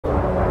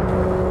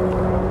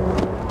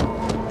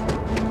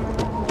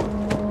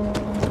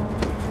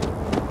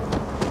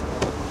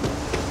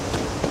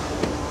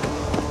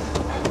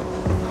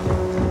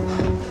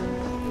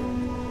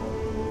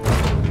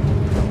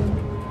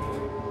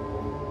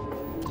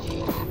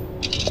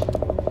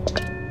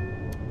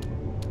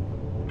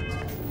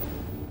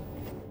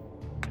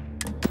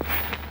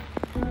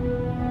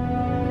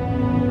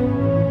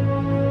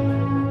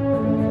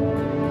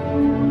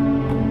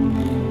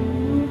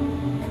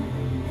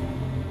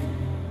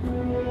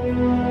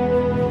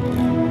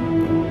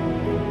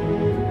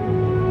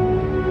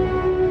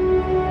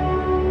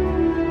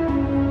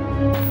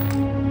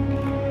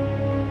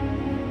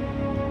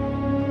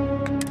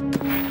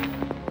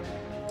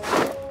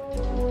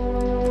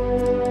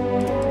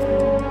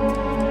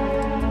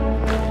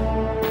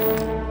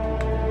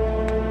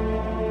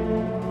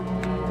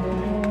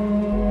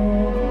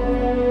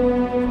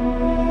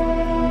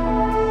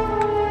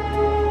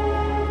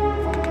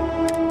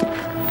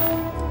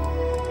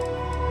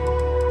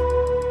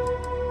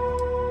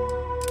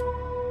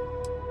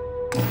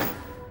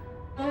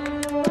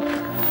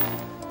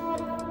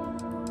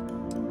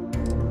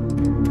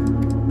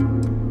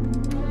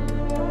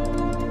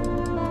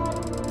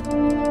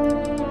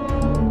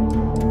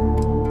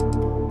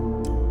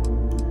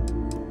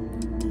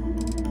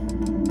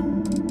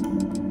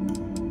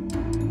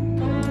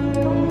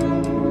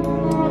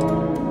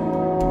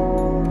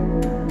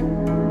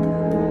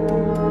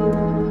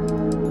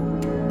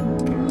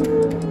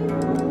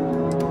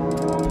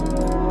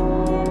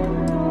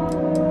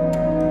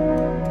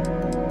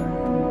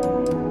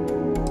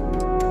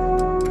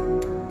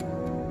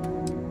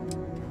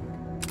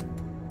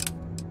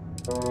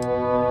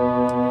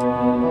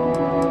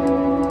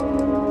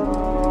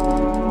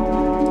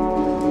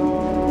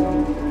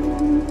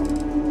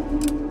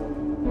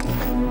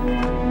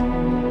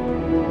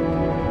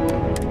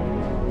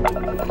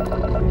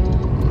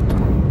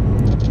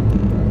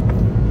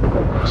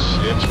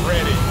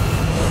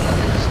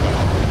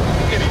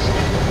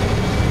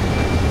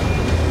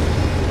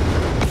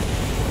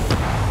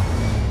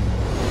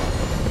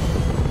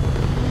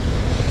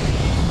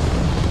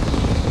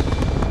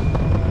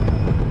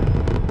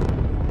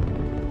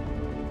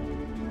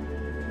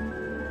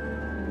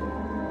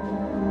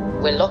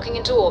docking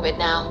into orbit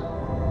now.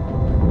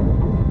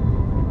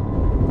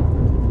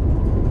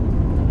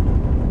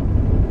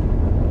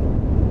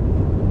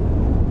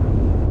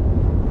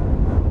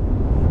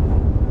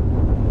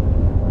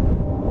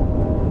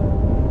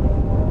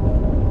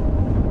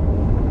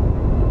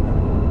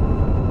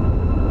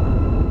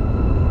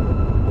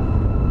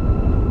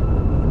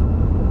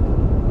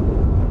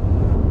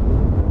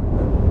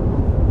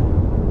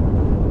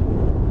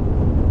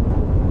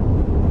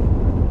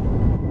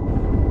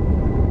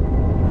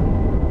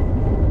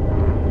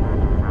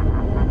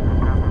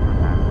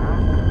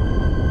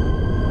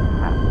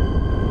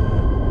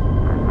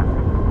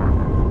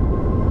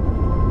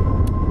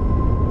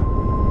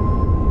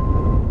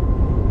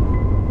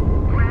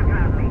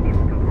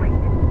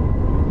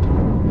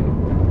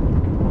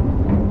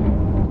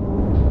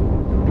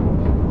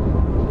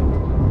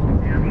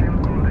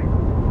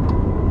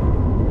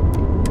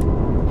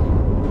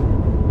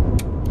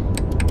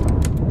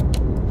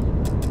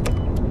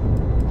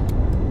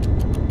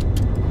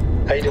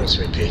 How you doing,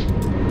 Sweet Pea?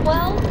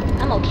 Well,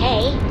 I'm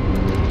okay.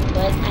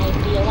 But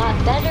I'd be a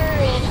lot better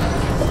if...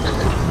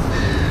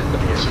 I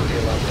guess you'd be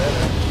a lot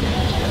better.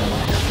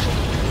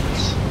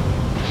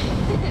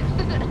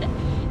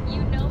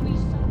 You know me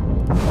so...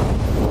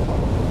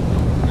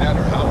 No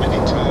matter how many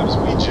times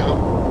we jump,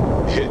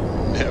 it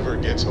never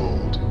gets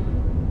old.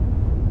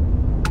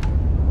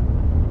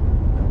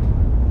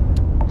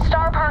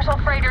 Star Parcel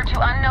freighter to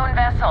unknown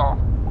vessel.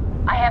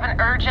 I have an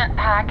urgent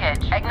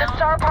package. The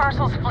Star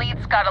Parcel's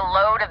fleet's got a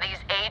load of these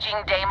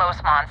aging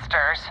Deimos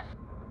monsters.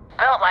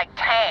 Built like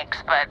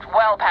tanks, but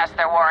well past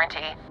their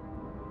warranty.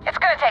 It's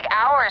gonna take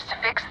hours to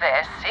fix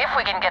this, if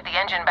we can get the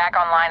engine back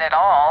online at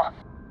all.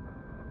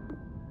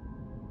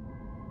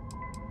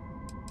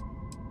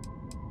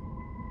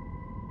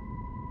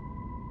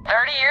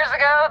 "30 years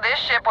ago, this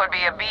ship would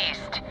be a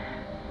beast.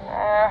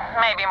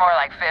 Maybe more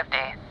like 50.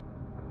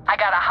 I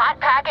got a hot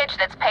package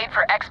that's paid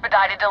for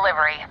expedited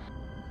delivery.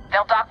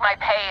 They'll dock my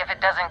pay if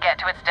it doesn't get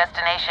to its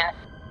destination.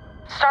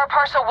 Star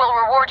Parcel will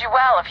reward you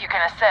well if you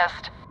can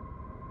assist.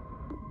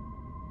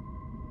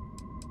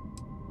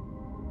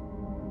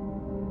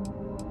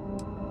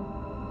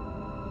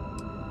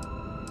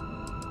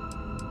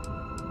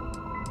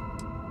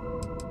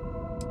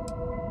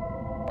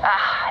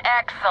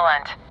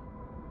 Excellent.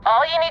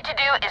 All you need to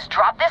do is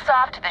drop this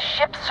off to the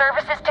ship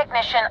services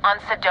technician on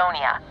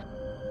Sidonia.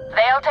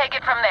 They'll take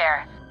it from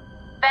there.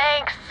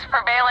 Thanks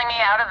for bailing me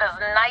out of this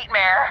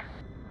nightmare.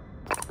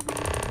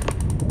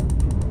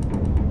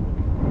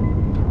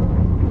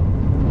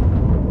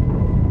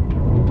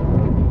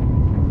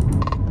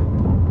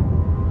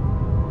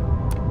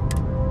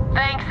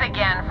 Thanks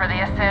again for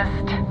the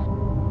assist.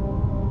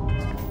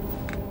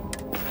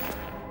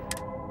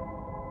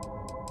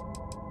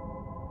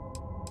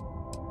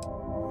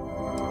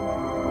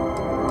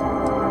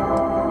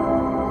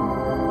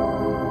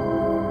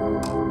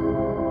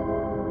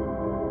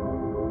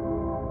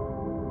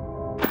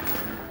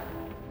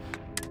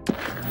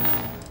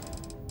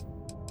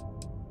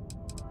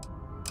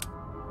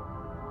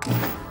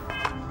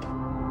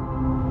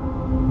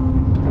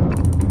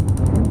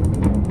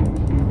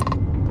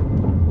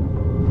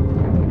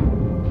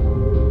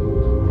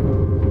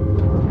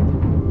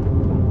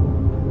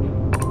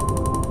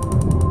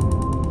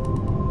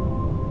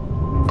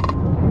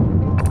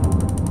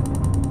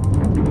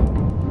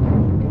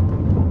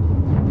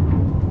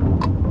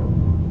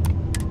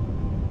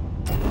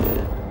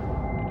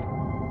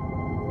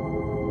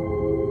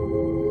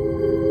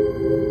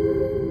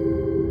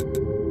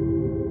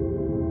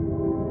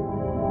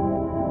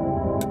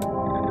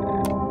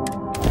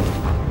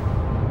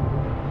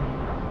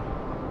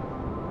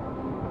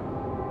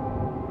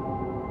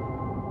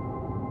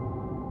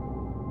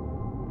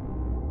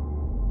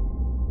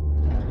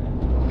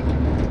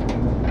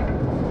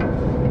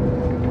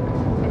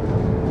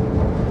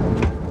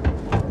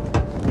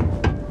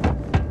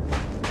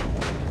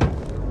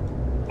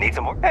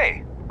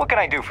 Hey, what can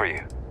I do for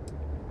you?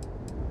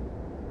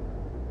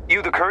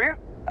 You the courier?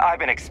 I've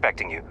been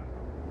expecting you.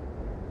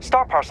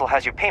 Star Parcel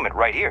has your payment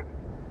right here.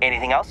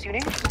 Anything else you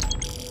need?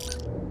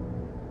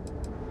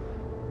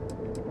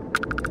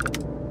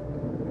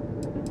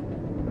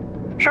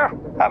 Sure,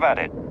 have at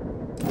it.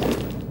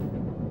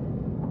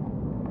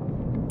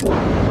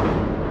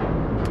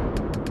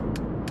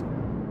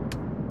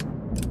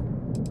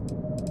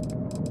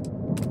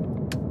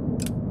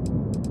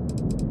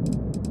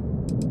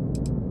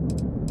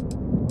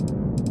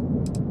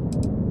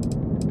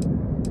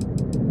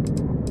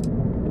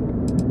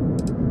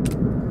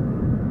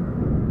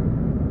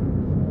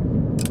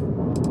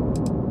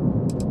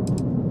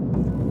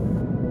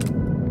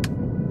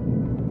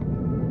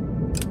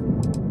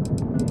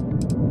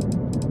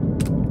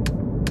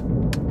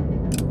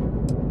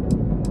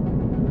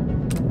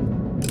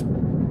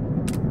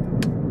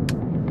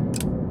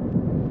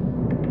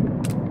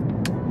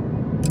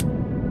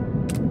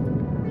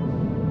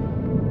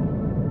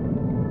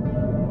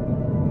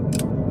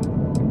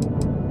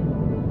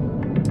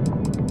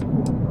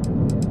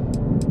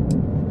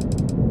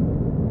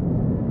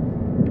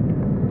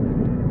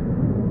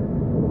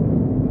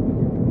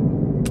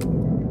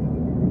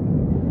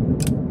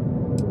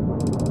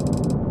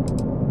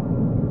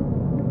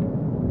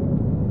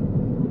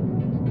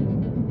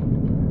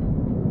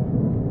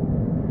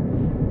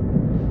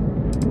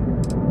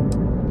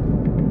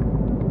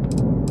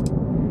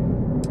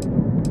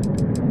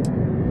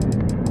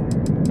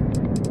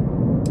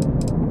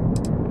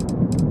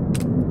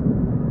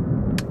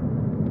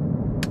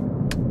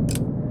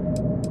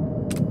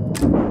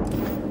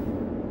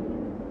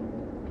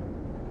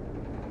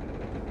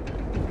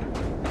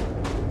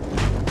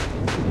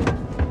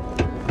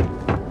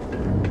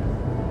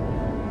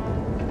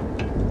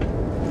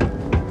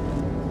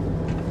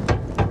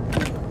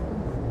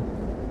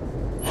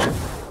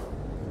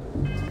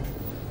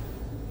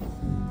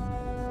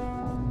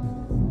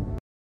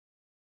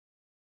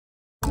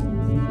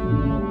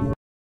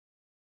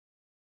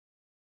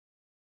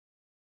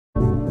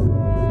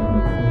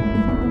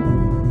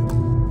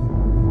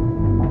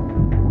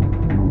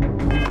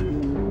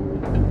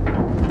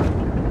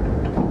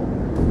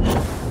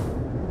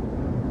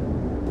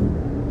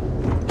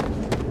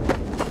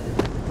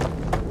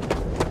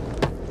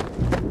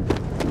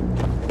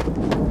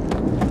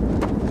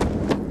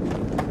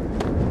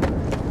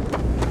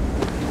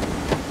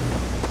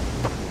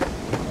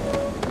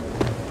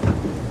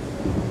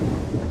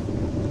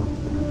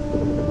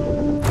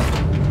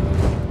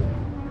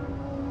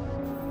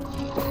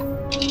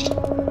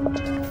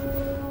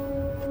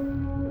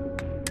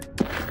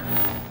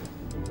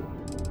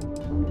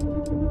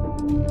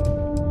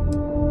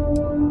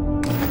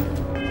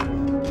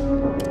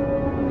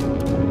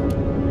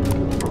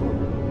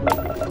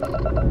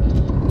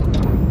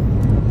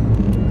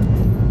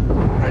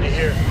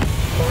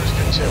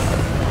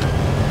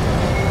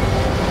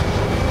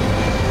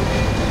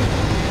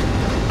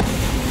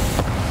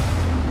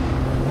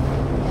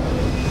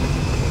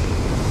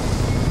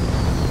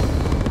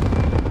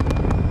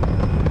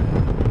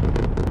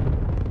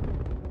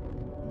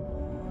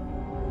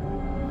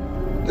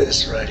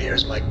 This right here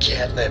is my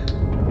catnip.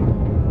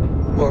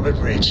 Orbit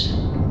reached.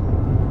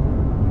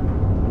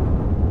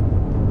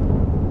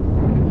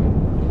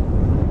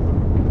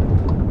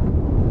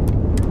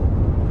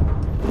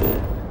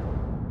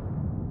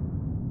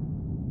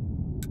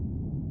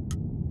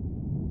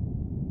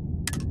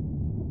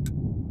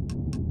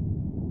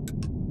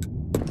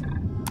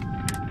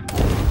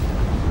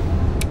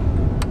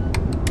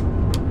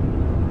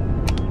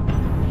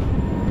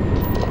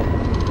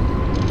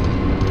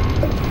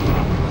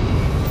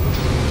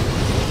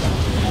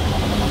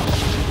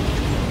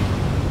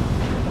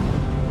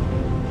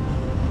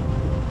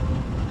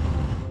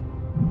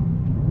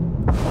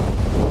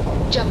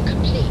 Jump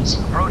complete.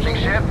 Approaching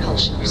ship.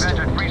 Propulsion You've restored.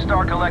 entered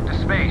Freestar Collective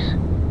space.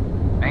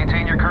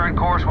 Maintain your current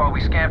course while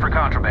we scan for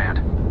contraband.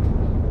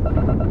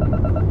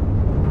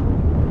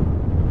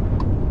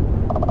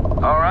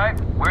 Alright,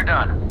 we're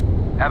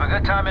done. Have a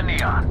good time in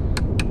Neon.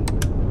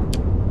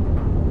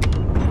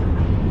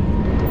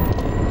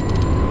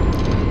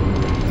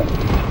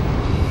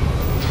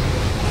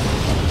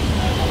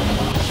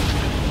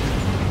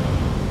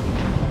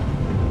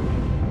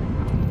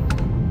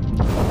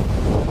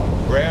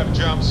 Grab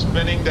jump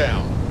spinning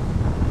down.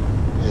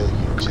 Will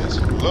you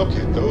just look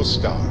at those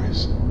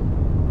stars?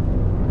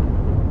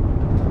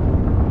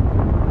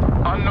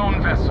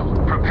 Unknown vessel.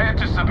 Prepare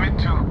to submit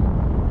to...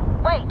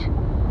 Wait,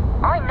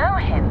 I know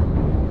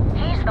him.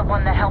 He's the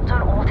one that helped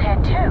on Altair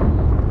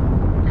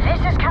 2. This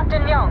is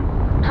Captain Young.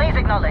 Please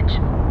acknowledge.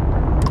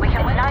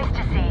 Nice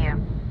to see you.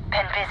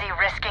 Been busy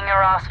risking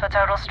your ass for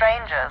total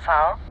strangers,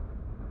 huh?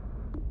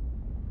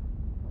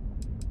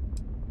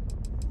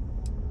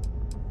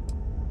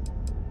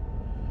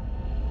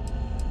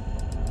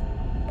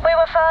 We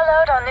were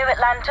furloughed on New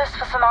Atlantis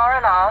for some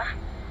R&R.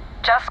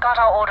 Just got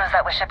our orders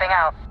that we're shipping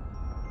out.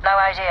 No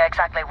idea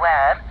exactly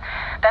where.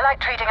 They're like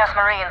treating us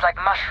Marines like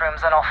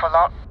mushrooms an awful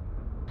lot.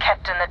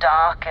 Kept in the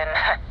dark and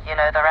you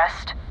know the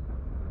rest.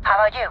 How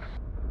about you?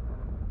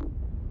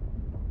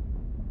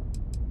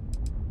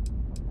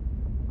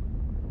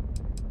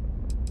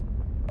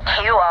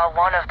 You are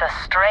one of the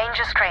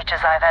strangest creatures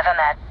I've ever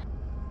met.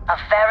 A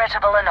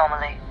veritable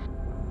anomaly.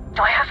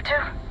 Do I have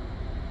to?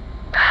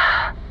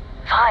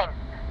 Fine.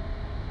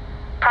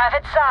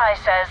 Private Psy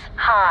says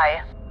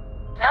hi.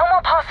 No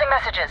more passing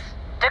messages.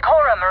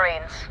 Decorum,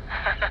 Marines.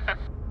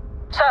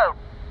 So,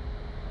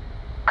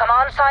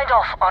 Command signed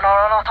off on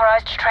our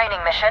unauthorized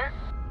training mission.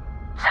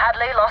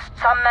 Sadly lost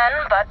some men,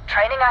 but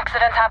training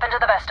accidents happen to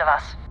the best of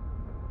us.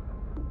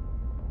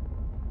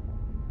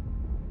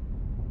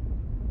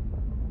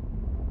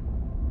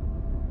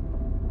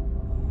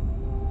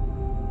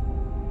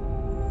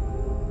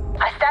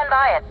 I stand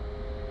by it.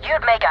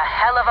 You'd make a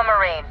hell of a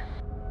Marine.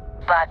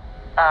 But,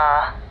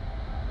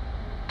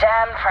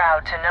 damn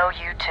proud to know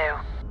you too.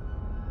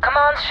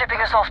 Command's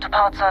shipping us off to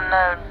parts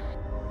unknown.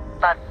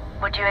 But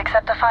would you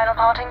accept a final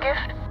parting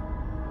gift?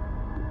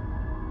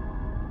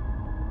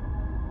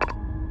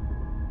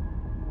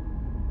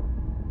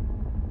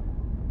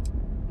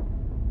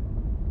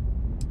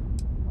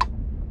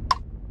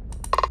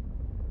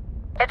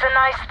 It's a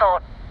nice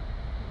thought,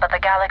 but the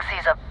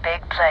galaxy's a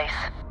big place.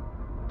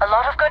 A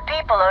lot of good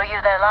people owe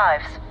you their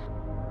lives.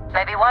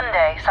 Maybe one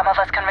day some of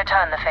us can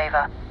return the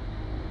favor.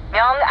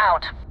 Young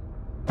out.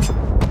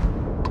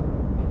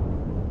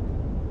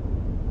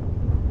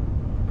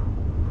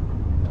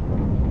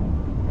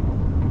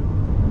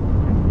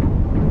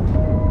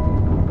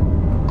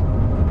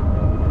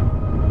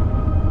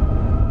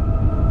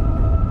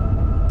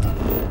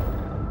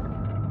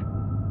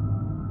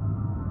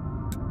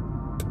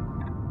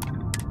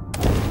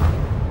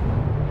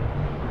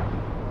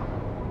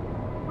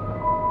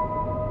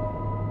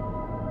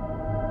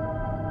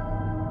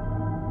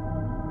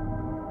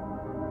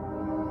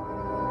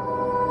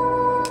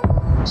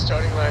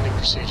 Starting landing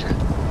procedure.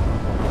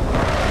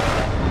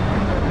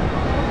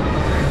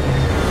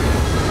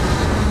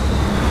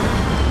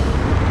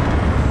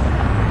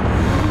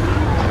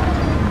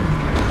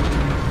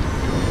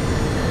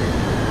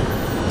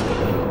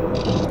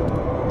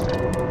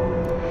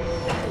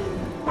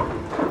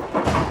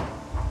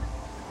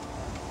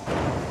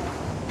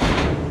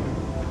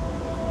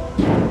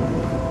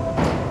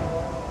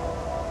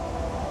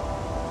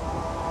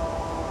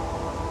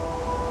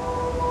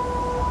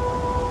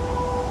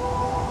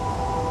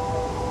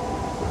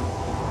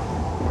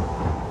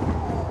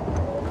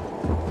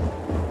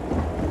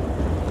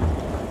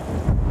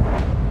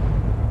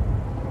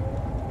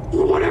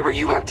 Whatever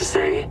you have to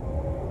say,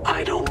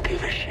 I don't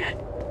give a shit.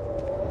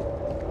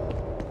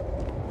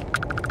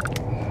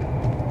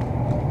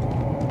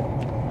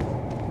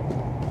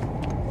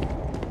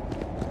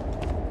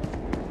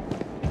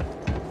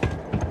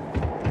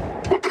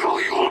 What the hell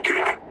are you looking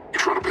at? You're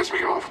trying to piss me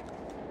off.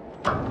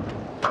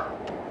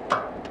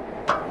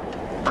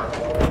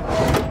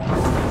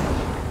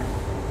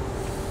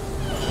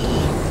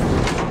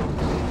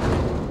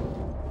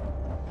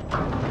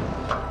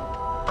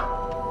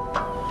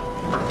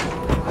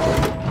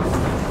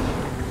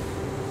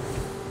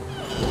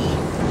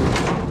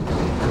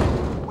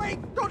 Wait,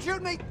 don't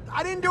shoot me!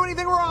 I didn't do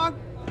anything wrong!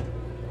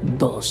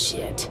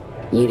 Bullshit.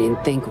 You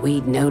didn't think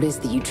we'd notice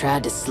that you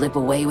tried to slip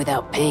away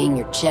without paying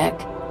your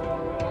check?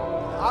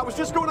 I was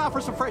just going out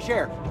for some fresh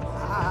air.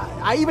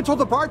 I even told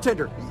the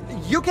bartender.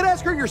 You can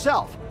ask her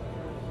yourself.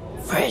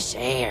 Fresh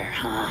air,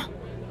 huh?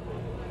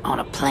 On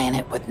a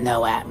planet with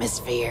no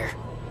atmosphere.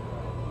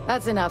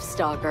 That's enough,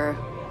 Stalker.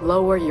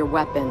 Lower your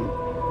weapon.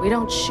 We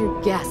don't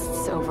shoot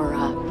guests over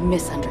a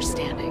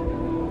misunderstanding.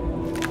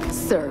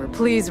 Sir,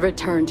 please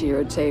return to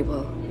your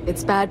table.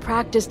 It's bad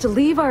practice to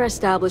leave our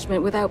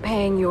establishment without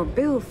paying your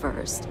bill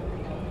first.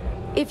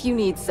 If you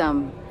need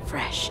some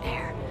fresh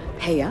air,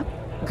 pay up,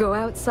 go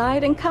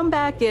outside, and come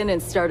back in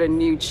and start a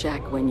new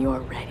check when you're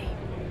ready.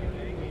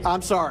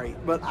 I'm sorry,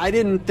 but I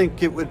didn't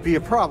think it would be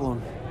a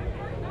problem.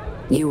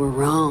 You were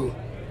wrong.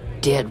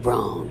 Dead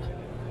wrong.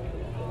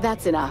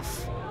 That's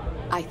enough.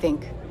 I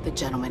think the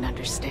gentleman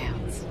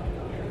understands.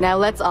 Now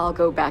let's all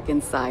go back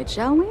inside,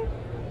 shall we?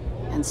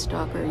 And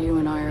Stalker, you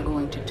and I are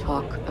going to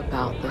talk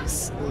about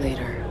this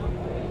later.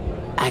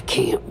 I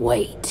can't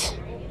wait.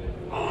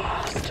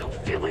 Still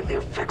feeling the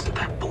effects of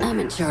that bull. I'm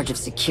in charge of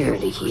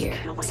security here,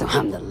 so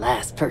I'm the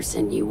last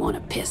person you want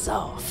to piss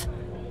off.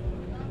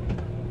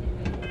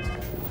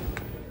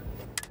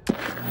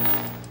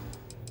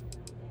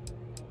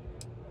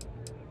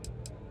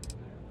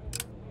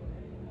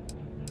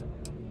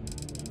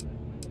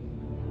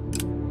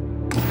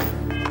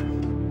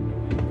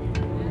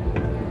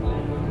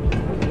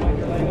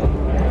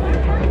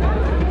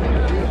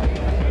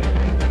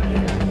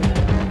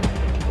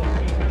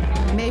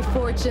 May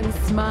fortune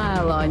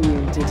smile on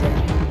you today.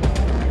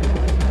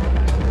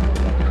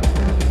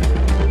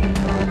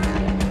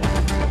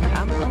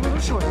 I'm a little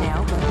short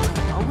now, but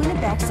I'll win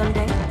it back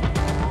someday.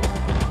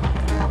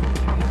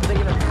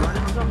 Thinking of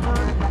running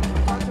sometime?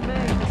 Talk to me.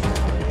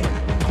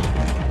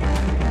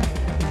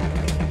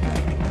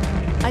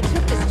 I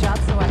took this job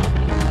so I could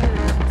be here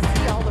and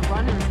see all the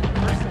runners in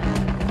person.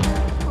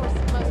 Of course,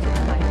 most of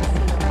them I can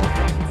see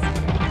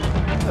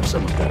on the If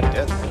someone's got a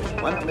death wish,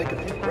 why not make a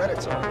few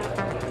credits on it?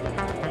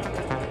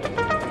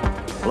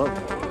 Hello?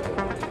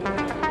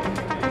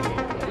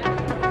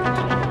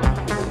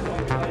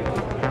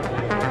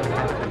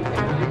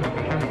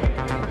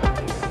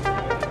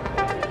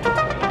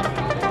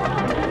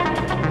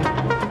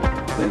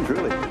 Things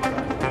really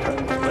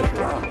turning this place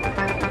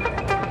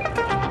around.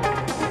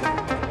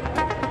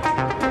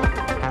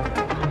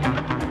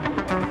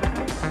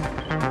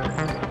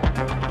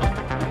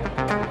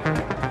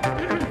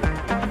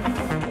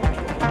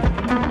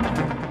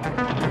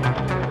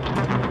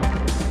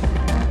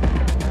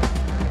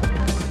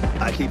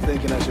 I keep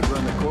thinking I should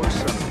run the course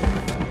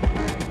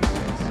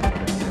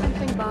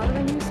Something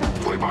bothering you, sir?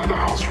 Play by the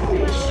house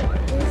rules.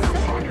 You'll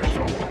find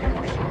yourself on the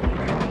other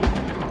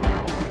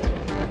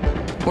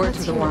side. Word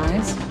to the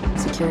wise.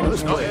 Security.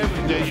 It's not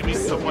every day you meet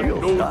someone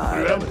known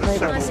throughout the Played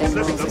by the same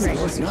rules as system.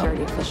 most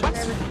security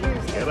officials.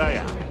 Here I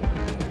am.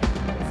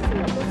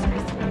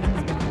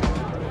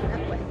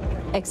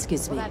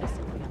 Excuse me. I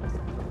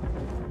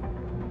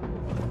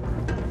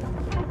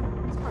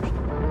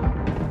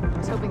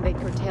was hoping they'd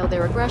curtail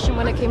their aggression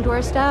when it came to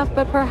our staff,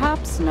 but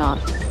perhaps not.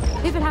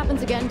 If it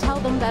happens again, tell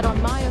them that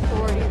on my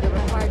authority, the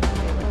required...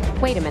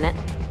 Wait a minute.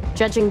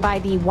 Judging by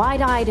the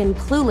wide-eyed and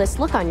clueless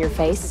look on your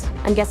face,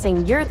 I'm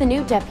guessing you're the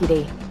new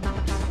deputy.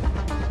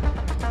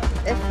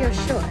 If you're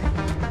sure.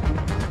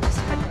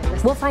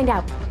 We'll find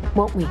out,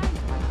 won't we?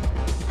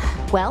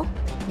 Well,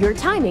 your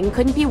timing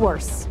couldn't be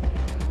worse.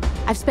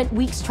 I've spent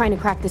weeks trying to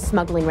crack this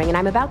smuggling ring, and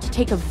I'm about to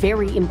take a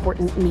very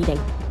important meeting.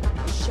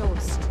 Show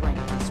of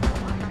strength is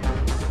required.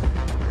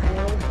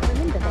 I'll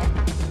remember that.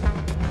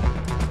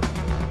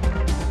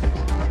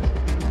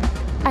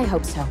 I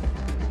hope so.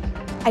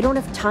 I don't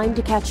have time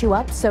to catch you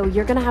up, so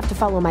you're gonna have to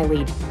follow my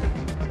lead.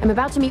 I'm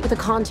about to meet with a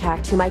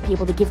contact who might be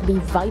able to give me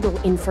vital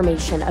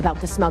information about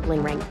the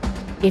smuggling ring.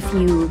 If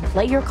you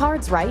play your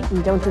cards right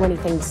and don't do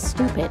anything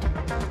stupid,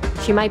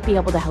 she might be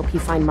able to help you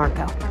find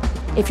Marco.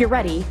 If you're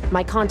ready,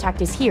 my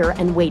contact is here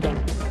and waiting.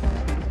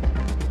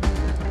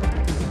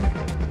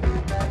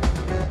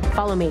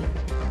 Follow me.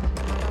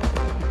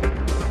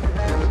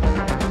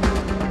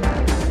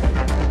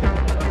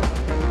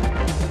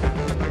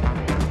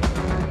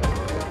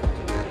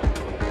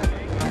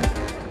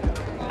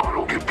 I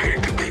don't get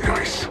paid to be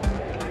nice.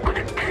 I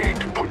get paid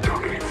to put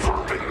down any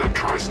vermin that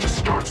tries to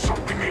start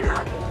something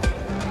here.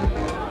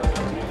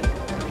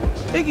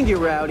 They can get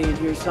rowdy in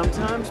here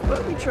sometimes,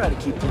 but we try to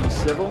keep things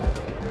civil.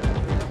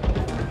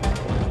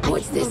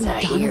 What's this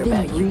I hear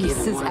about you Reese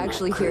giving is one of my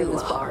actually here in crew a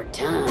this bar. hard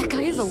time? That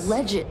guy is a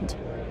legend.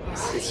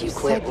 Since you Said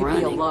quit you'd be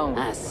running, alone.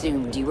 I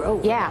assumed you were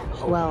over. Yeah, the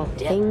whole well,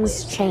 death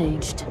things wish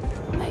changed.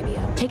 thing. Maybe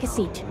I'll Take a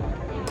seat.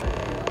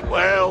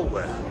 Well,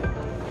 well.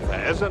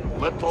 That isn't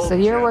little. So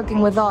you're working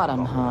General with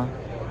Autumn, Stalker.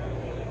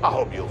 huh? I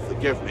hope you'll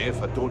forgive me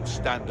if I don't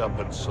stand up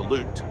and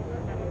salute.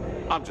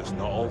 I'm just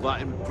not all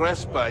that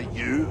impressed by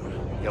you,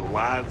 your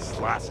lads,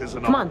 lasses,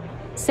 and Come all on,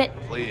 sit.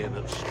 playing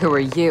and Who are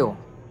you?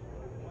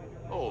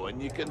 Oh,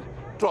 and you can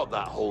drop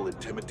that whole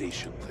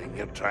intimidation thing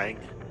you're trying.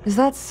 Is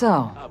that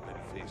so? I've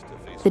been face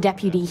to face. The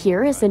deputy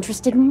here is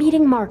interested in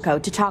meeting Marco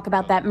to talk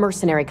about that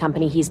mercenary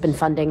company he's been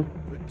funding.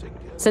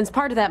 Since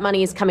part of that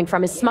money is coming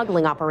from his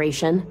smuggling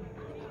operation,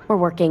 we're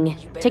working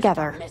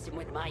together.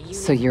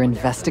 So you're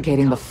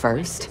investigating the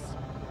first?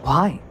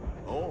 Why?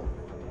 Oh.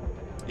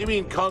 You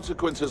mean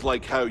consequences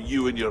like how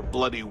you and your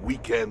bloody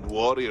weekend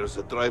warriors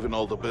are driving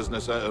all the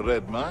business out of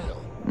Red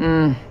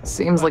Mile?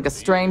 Seems like a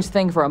strange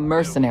thing for a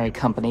mercenary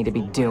company to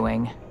be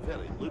doing.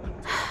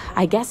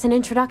 I guess an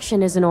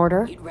introduction is in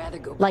order.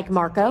 Like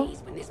Marco,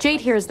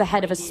 Jade here is the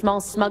head of a small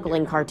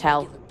smuggling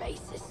cartel.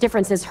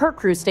 Difference is her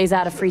crew stays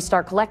out of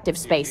Freestar Collective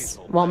space,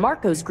 while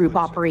Marco's group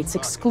operates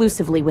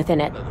exclusively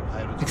within it.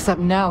 Except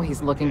now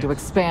he's looking to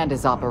expand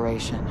his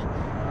operation.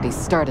 And he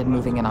started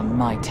moving in on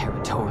my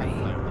territory.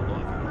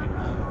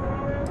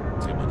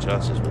 See my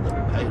chances with the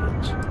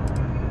pirates.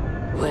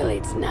 Well,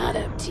 it's not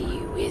up to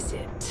you, is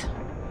it?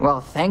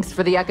 Well, thanks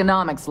for the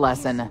economics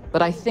lesson,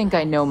 but I think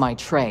I know my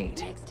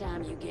trade.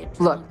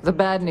 Look, the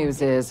bad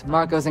news is,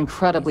 Marco's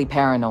incredibly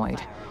paranoid.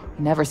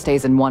 He never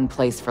stays in one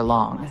place for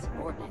long.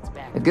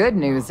 The good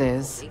news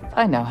is,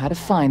 I know how to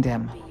find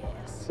him.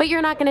 But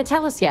you're not going to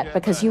tell us yet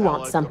because you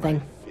want something.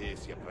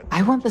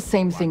 I want the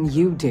same thing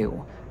you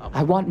do.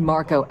 I want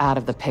Marco out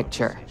of the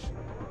picture.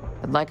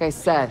 But like I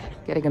said,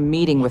 getting a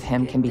meeting with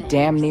him can be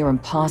damn near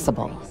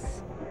impossible.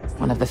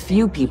 One of the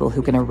few people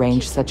who can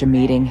arrange such a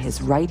meeting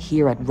is right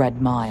here at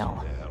Red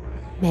Mile.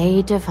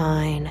 May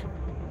Divine.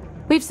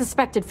 We've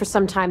suspected for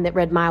some time that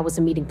Red Mile was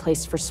a meeting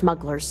place for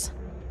smugglers.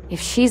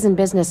 If she's in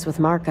business with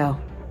Marco,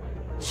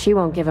 she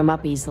won't give him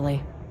up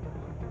easily.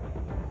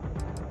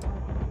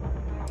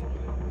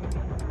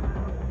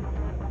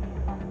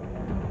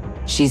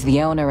 She's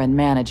the owner and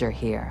manager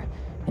here.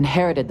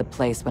 Inherited the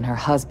place when her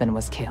husband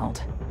was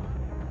killed.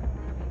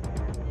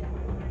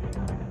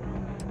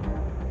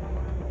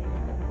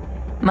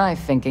 My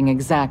thinking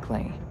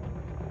exactly.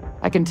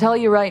 I can tell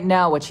you right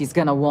now what she's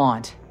gonna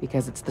want,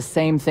 because it's the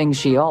same thing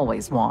she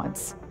always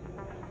wants.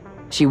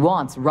 She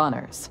wants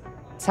runners.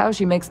 It's how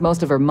she makes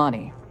most of her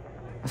money.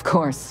 Of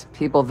course,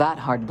 people that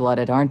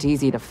hard-blooded aren't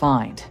easy to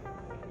find.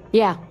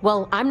 Yeah,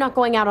 well, I'm not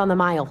going out on the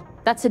mile.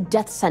 That's a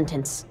death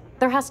sentence.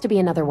 There has to be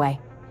another way.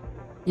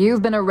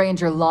 You've been a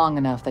ranger long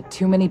enough that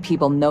too many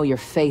people know your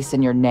face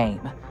and your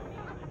name.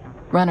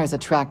 Runners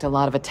attract a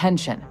lot of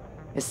attention.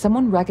 If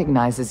someone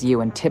recognizes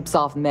you and tips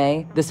off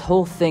May, this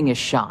whole thing is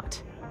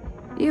shot.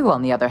 You,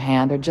 on the other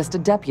hand, are just a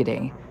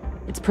deputy.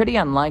 It's pretty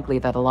unlikely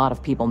that a lot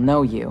of people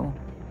know you.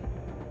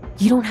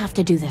 You don't have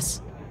to do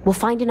this. We'll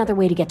find another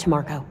way to get to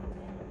Marco.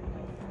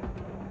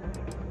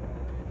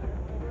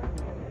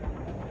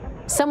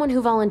 Someone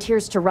who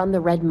volunteers to run the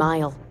Red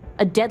Mile,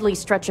 a deadly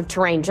stretch of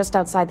terrain just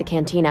outside the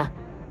cantina.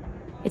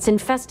 It's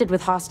infested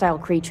with hostile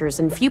creatures,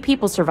 and few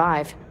people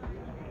survive.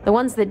 The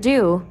ones that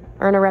do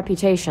earn a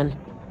reputation.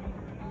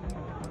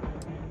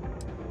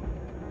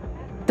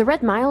 The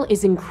Red Mile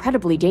is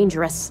incredibly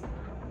dangerous.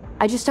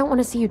 I just don't want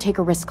to see you take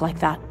a risk like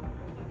that.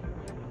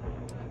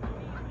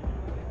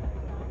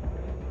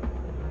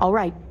 All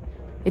right,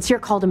 it's your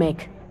call to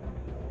make.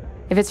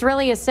 If it's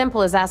really as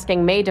simple as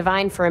asking May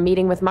Divine for a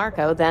meeting with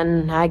Marco,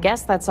 then I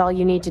guess that's all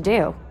you need to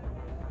do.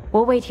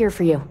 We'll wait here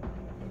for you.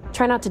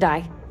 Try not to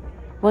die,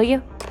 will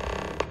you?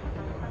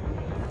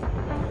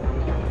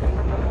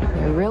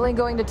 You're really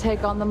going to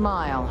take on the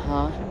mile,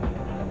 huh?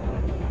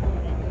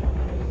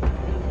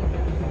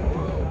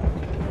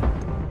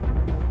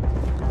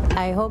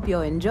 I hope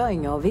you're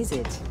enjoying your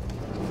visit.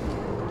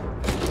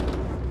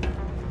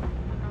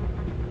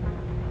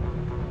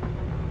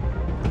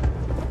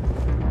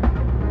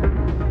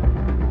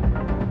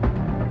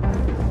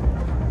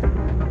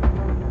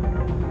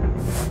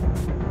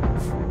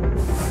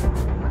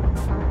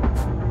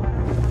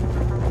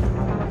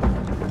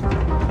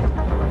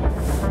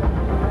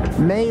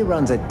 May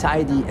runs a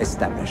tidy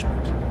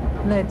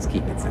establishment. Let's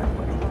keep it that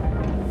way.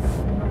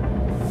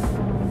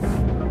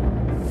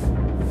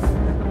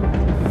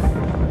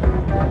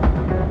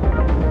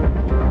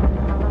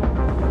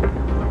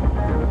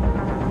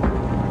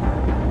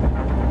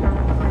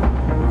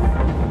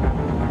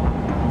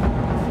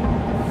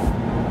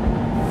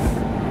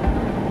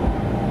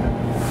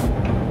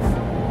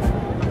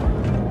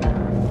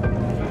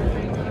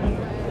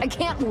 I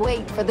can't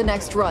wait for the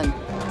next run.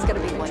 It's gonna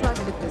be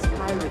wonderful. This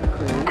pirate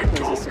crew.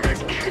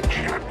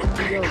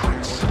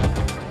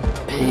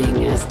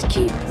 Paying us to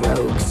keep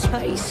rogue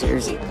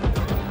spacers.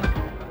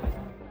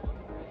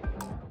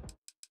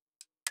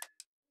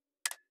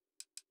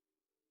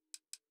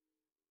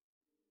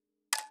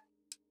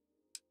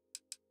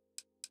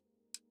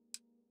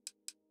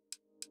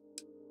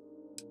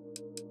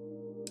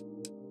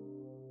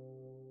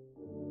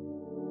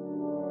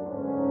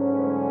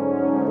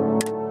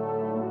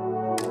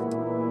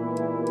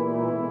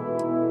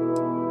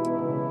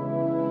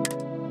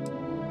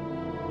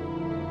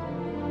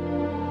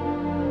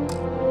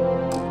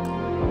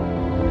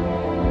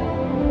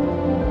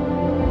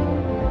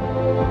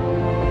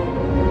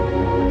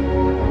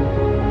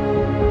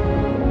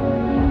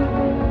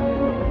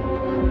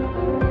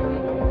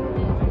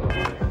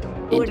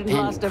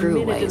 Independent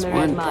crewway's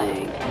one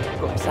thing,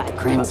 but the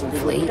Crimson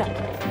Fleet?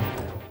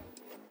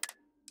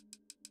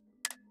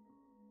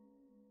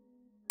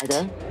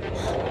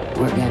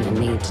 We're gonna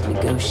need to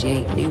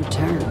negotiate new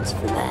terms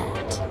for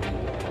that.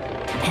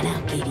 And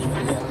I'll give you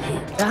a little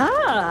hint.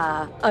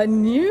 Ah, a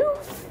new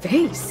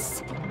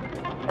face.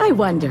 I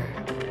wonder,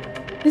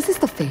 is this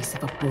the face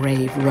of a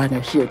brave runner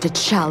here to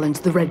challenge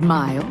the Red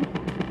Mile?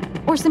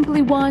 Or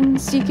simply one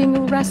seeking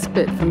a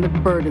respite from the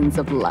burdens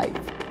of life?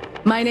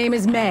 My name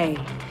is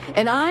May,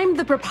 and I'm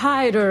the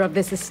proprietor of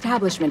this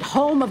establishment,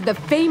 home of the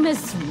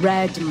famous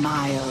Red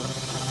Mile.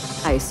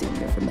 I assume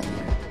you're familiar.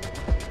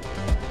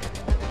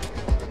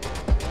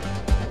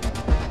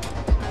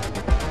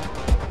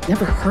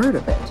 Never heard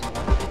of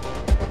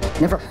it.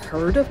 Never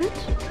heard of it?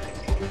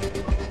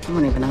 I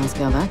won't even ask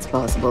how that's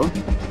possible.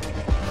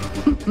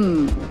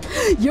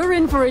 You're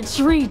in for a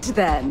treat,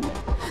 then.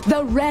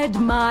 The Red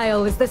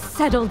Mile is the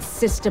settled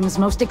system's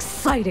most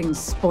exciting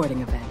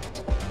sporting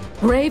event.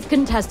 Brave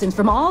contestants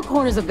from all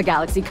corners of the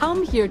galaxy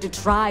come here to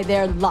try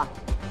their luck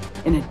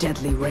in a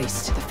deadly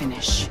race to the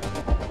finish.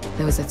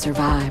 Those that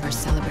survive are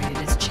celebrated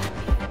as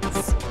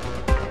champions.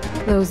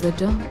 Those that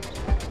don't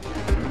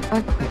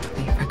are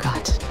quickly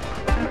forgotten.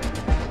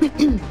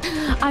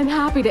 I'm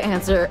happy to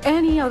answer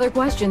any other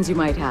questions you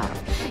might have.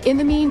 In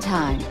the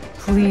meantime,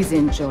 please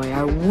enjoy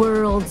our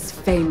world's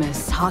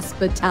famous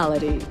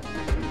hospitality.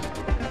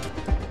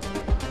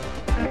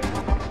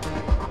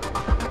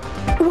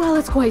 Well,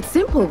 it's quite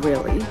simple,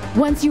 really.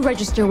 Once you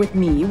register with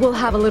me, we'll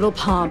have a little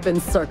pomp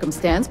and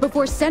circumstance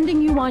before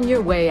sending you on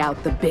your way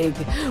out the big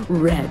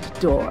red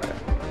door.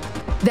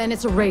 Then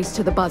it's a race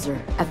to the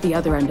buzzer at the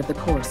other end of the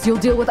course. You'll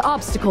deal with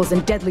obstacles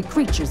and deadly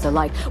creatures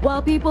alike,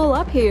 while people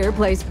up here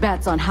place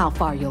bets on how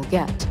far you'll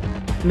get.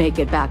 Make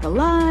it back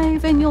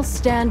alive, and you'll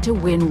stand to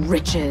win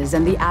riches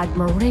and the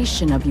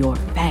admiration of your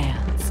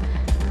fans.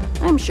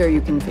 I'm sure you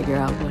can figure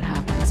out what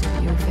happens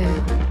if you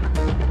fail.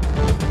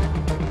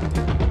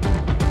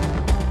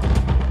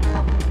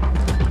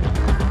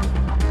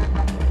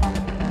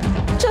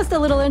 Just a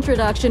little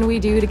introduction we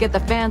do to get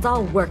the fans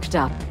all worked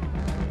up.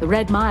 The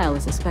Red Mile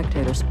is a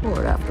spectator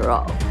sport, after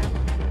all.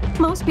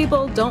 Most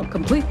people don't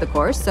complete the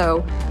course,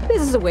 so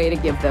this is a way to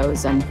give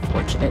those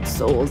unfortunate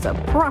souls a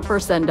proper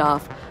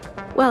send-off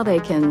while they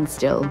can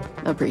still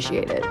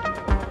appreciate it.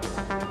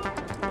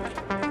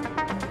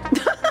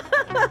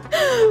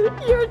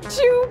 You're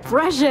too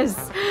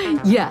precious!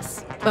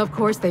 Yes, of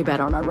course they bet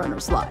on our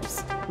runners'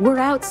 lives. We're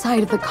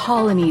outside of the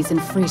colonies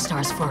and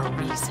Freestars for a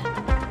reason.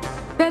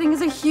 Betting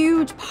is a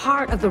huge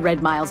part of the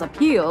Red Mile's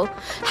appeal.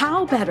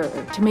 How better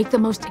to make the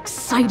most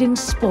exciting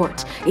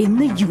sport in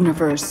the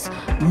universe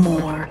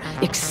more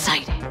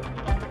exciting?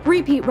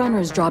 Repeat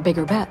runners draw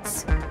bigger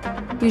bets.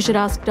 You should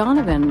ask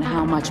Donovan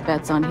how much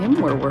bets on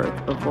him were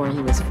worth before he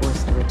was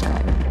forced to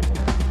retire.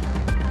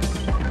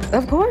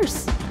 Of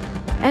course.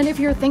 And if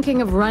you're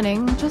thinking of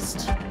running,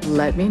 just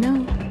let me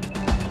know.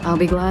 I'll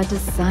be glad to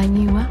sign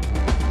you up.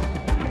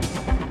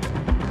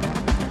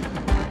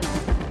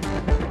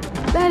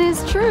 That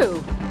is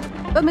true.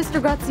 But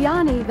Mr.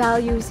 Graziani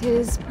values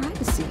his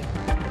privacy.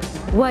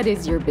 What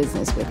is your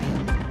business with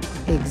him,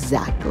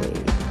 exactly?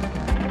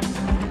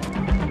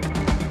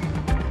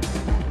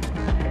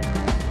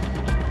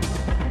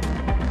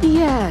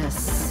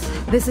 Yes,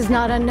 this is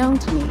not unknown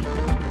to me.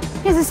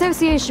 His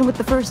association with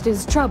the First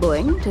is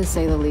troubling, to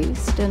say the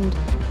least, and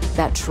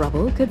that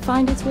trouble could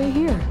find its way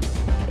here.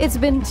 It's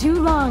been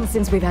too long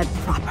since we've had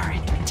proper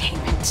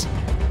entertainment.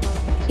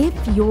 If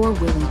you're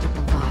willing to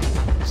provide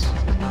it,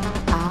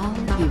 I'll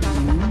give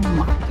you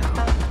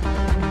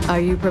Marco. Are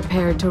you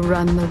prepared to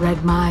run the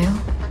Red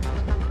Mile?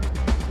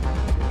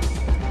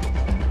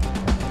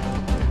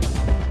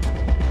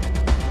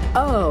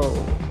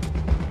 Oh,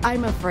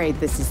 I'm afraid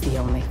this is the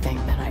only thing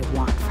that I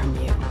want from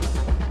you.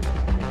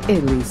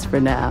 At least for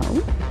now.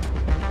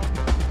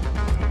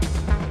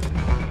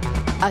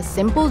 A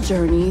simple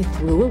journey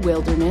through a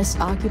wilderness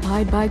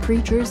occupied by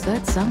creatures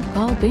that some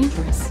call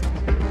dangerous.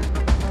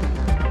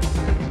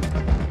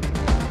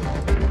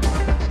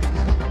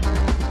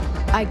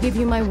 I give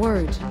you my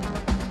word,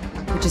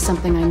 which is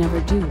something I never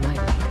do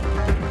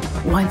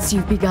lightly. Once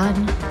you've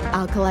begun,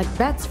 I'll collect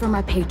bets from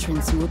my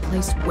patrons who will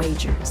place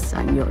wagers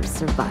on your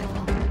survival.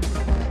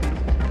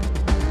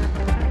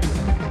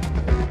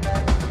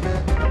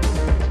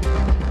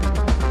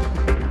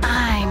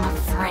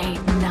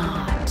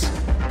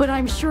 But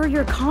I'm sure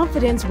your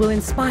confidence will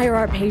inspire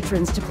our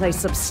patrons to place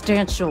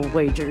substantial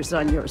wagers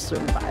on your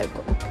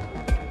survival.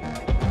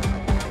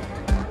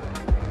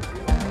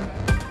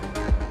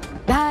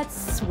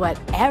 That's what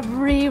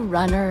every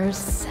runner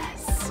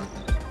says.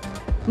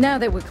 Now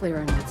that we're clear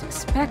on what's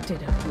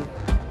expected of you,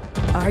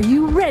 are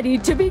you ready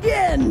to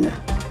begin?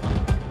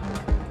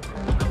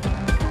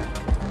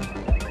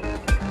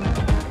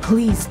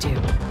 Please do.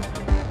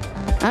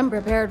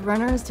 Unprepared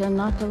runners tend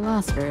not to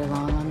last very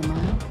long on the mile.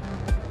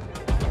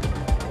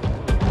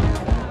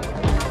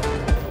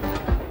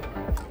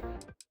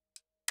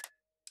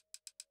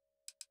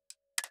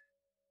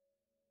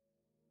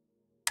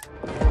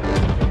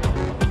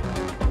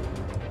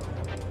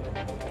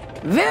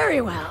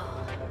 Very well.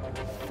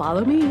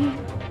 Follow me.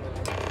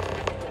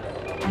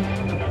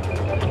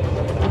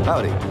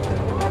 Howdy.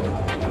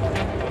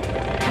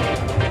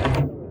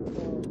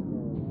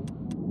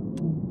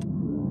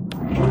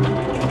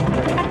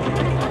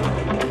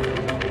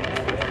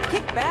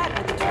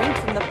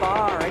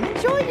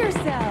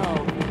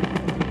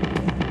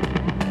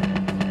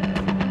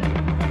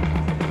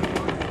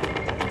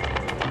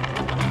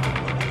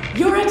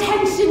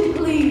 Attention,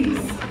 please!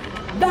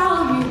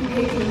 Valued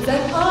patrons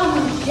and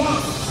honored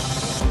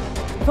guests!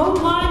 For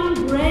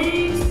one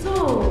brave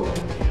soul,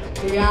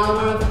 the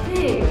hour of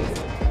fate.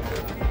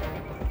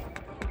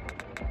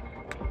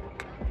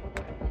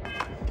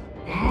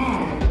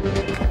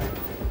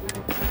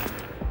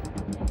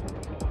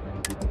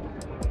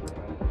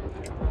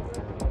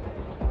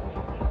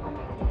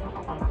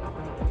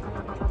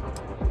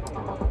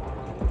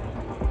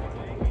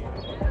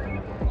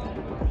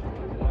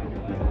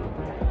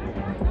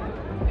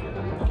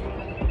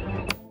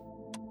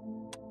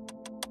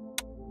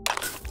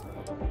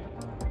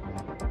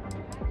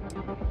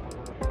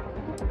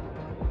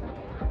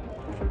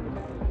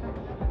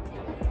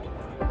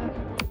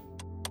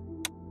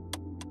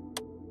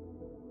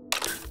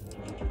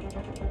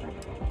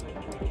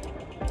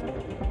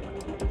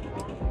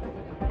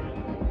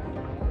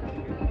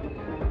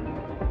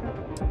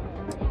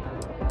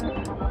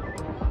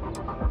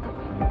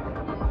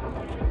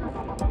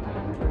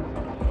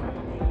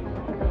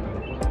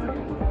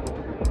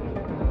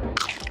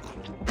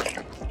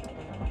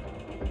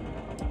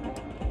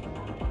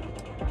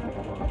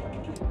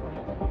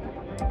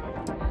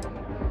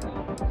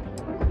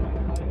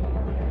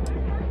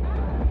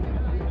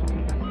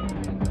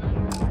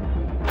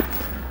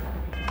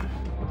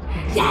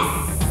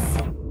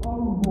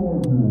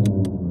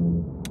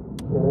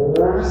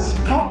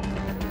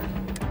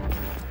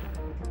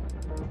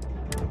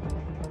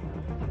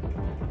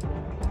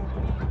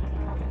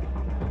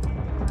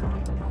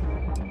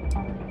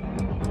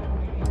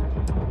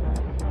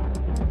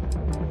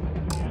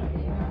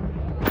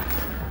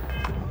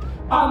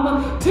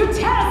 To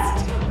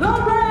test the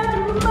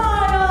Red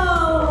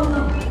Mile!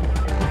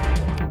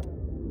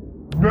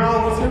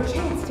 Now is your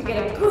chance to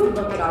get a good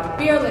look at our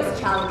fearless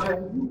challenger.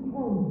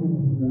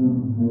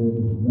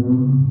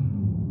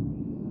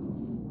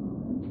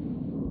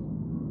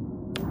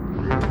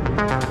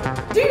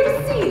 Do you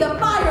see the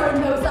fire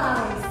in those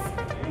eyes?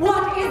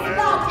 What is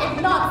that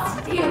if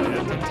not steely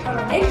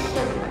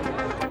determination?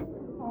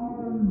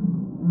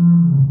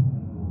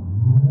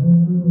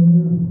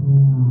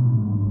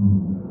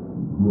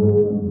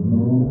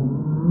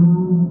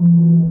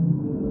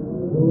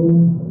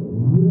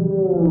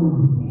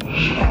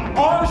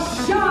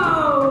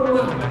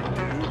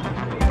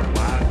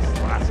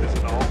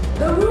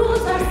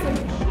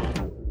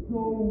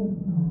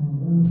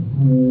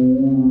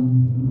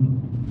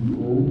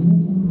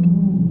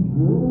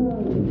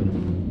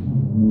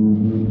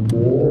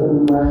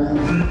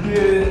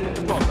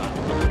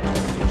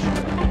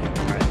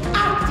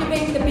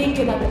 Activate the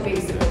beacon at the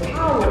base of the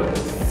tower and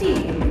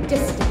see in the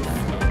distance.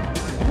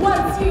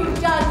 Once you've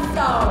done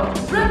so,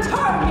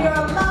 return here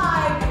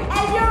alive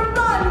and your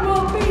run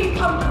will be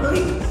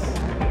complete.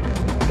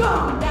 Go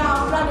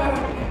now, runner,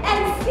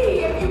 and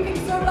see if you can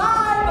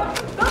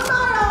survive the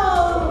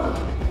mile!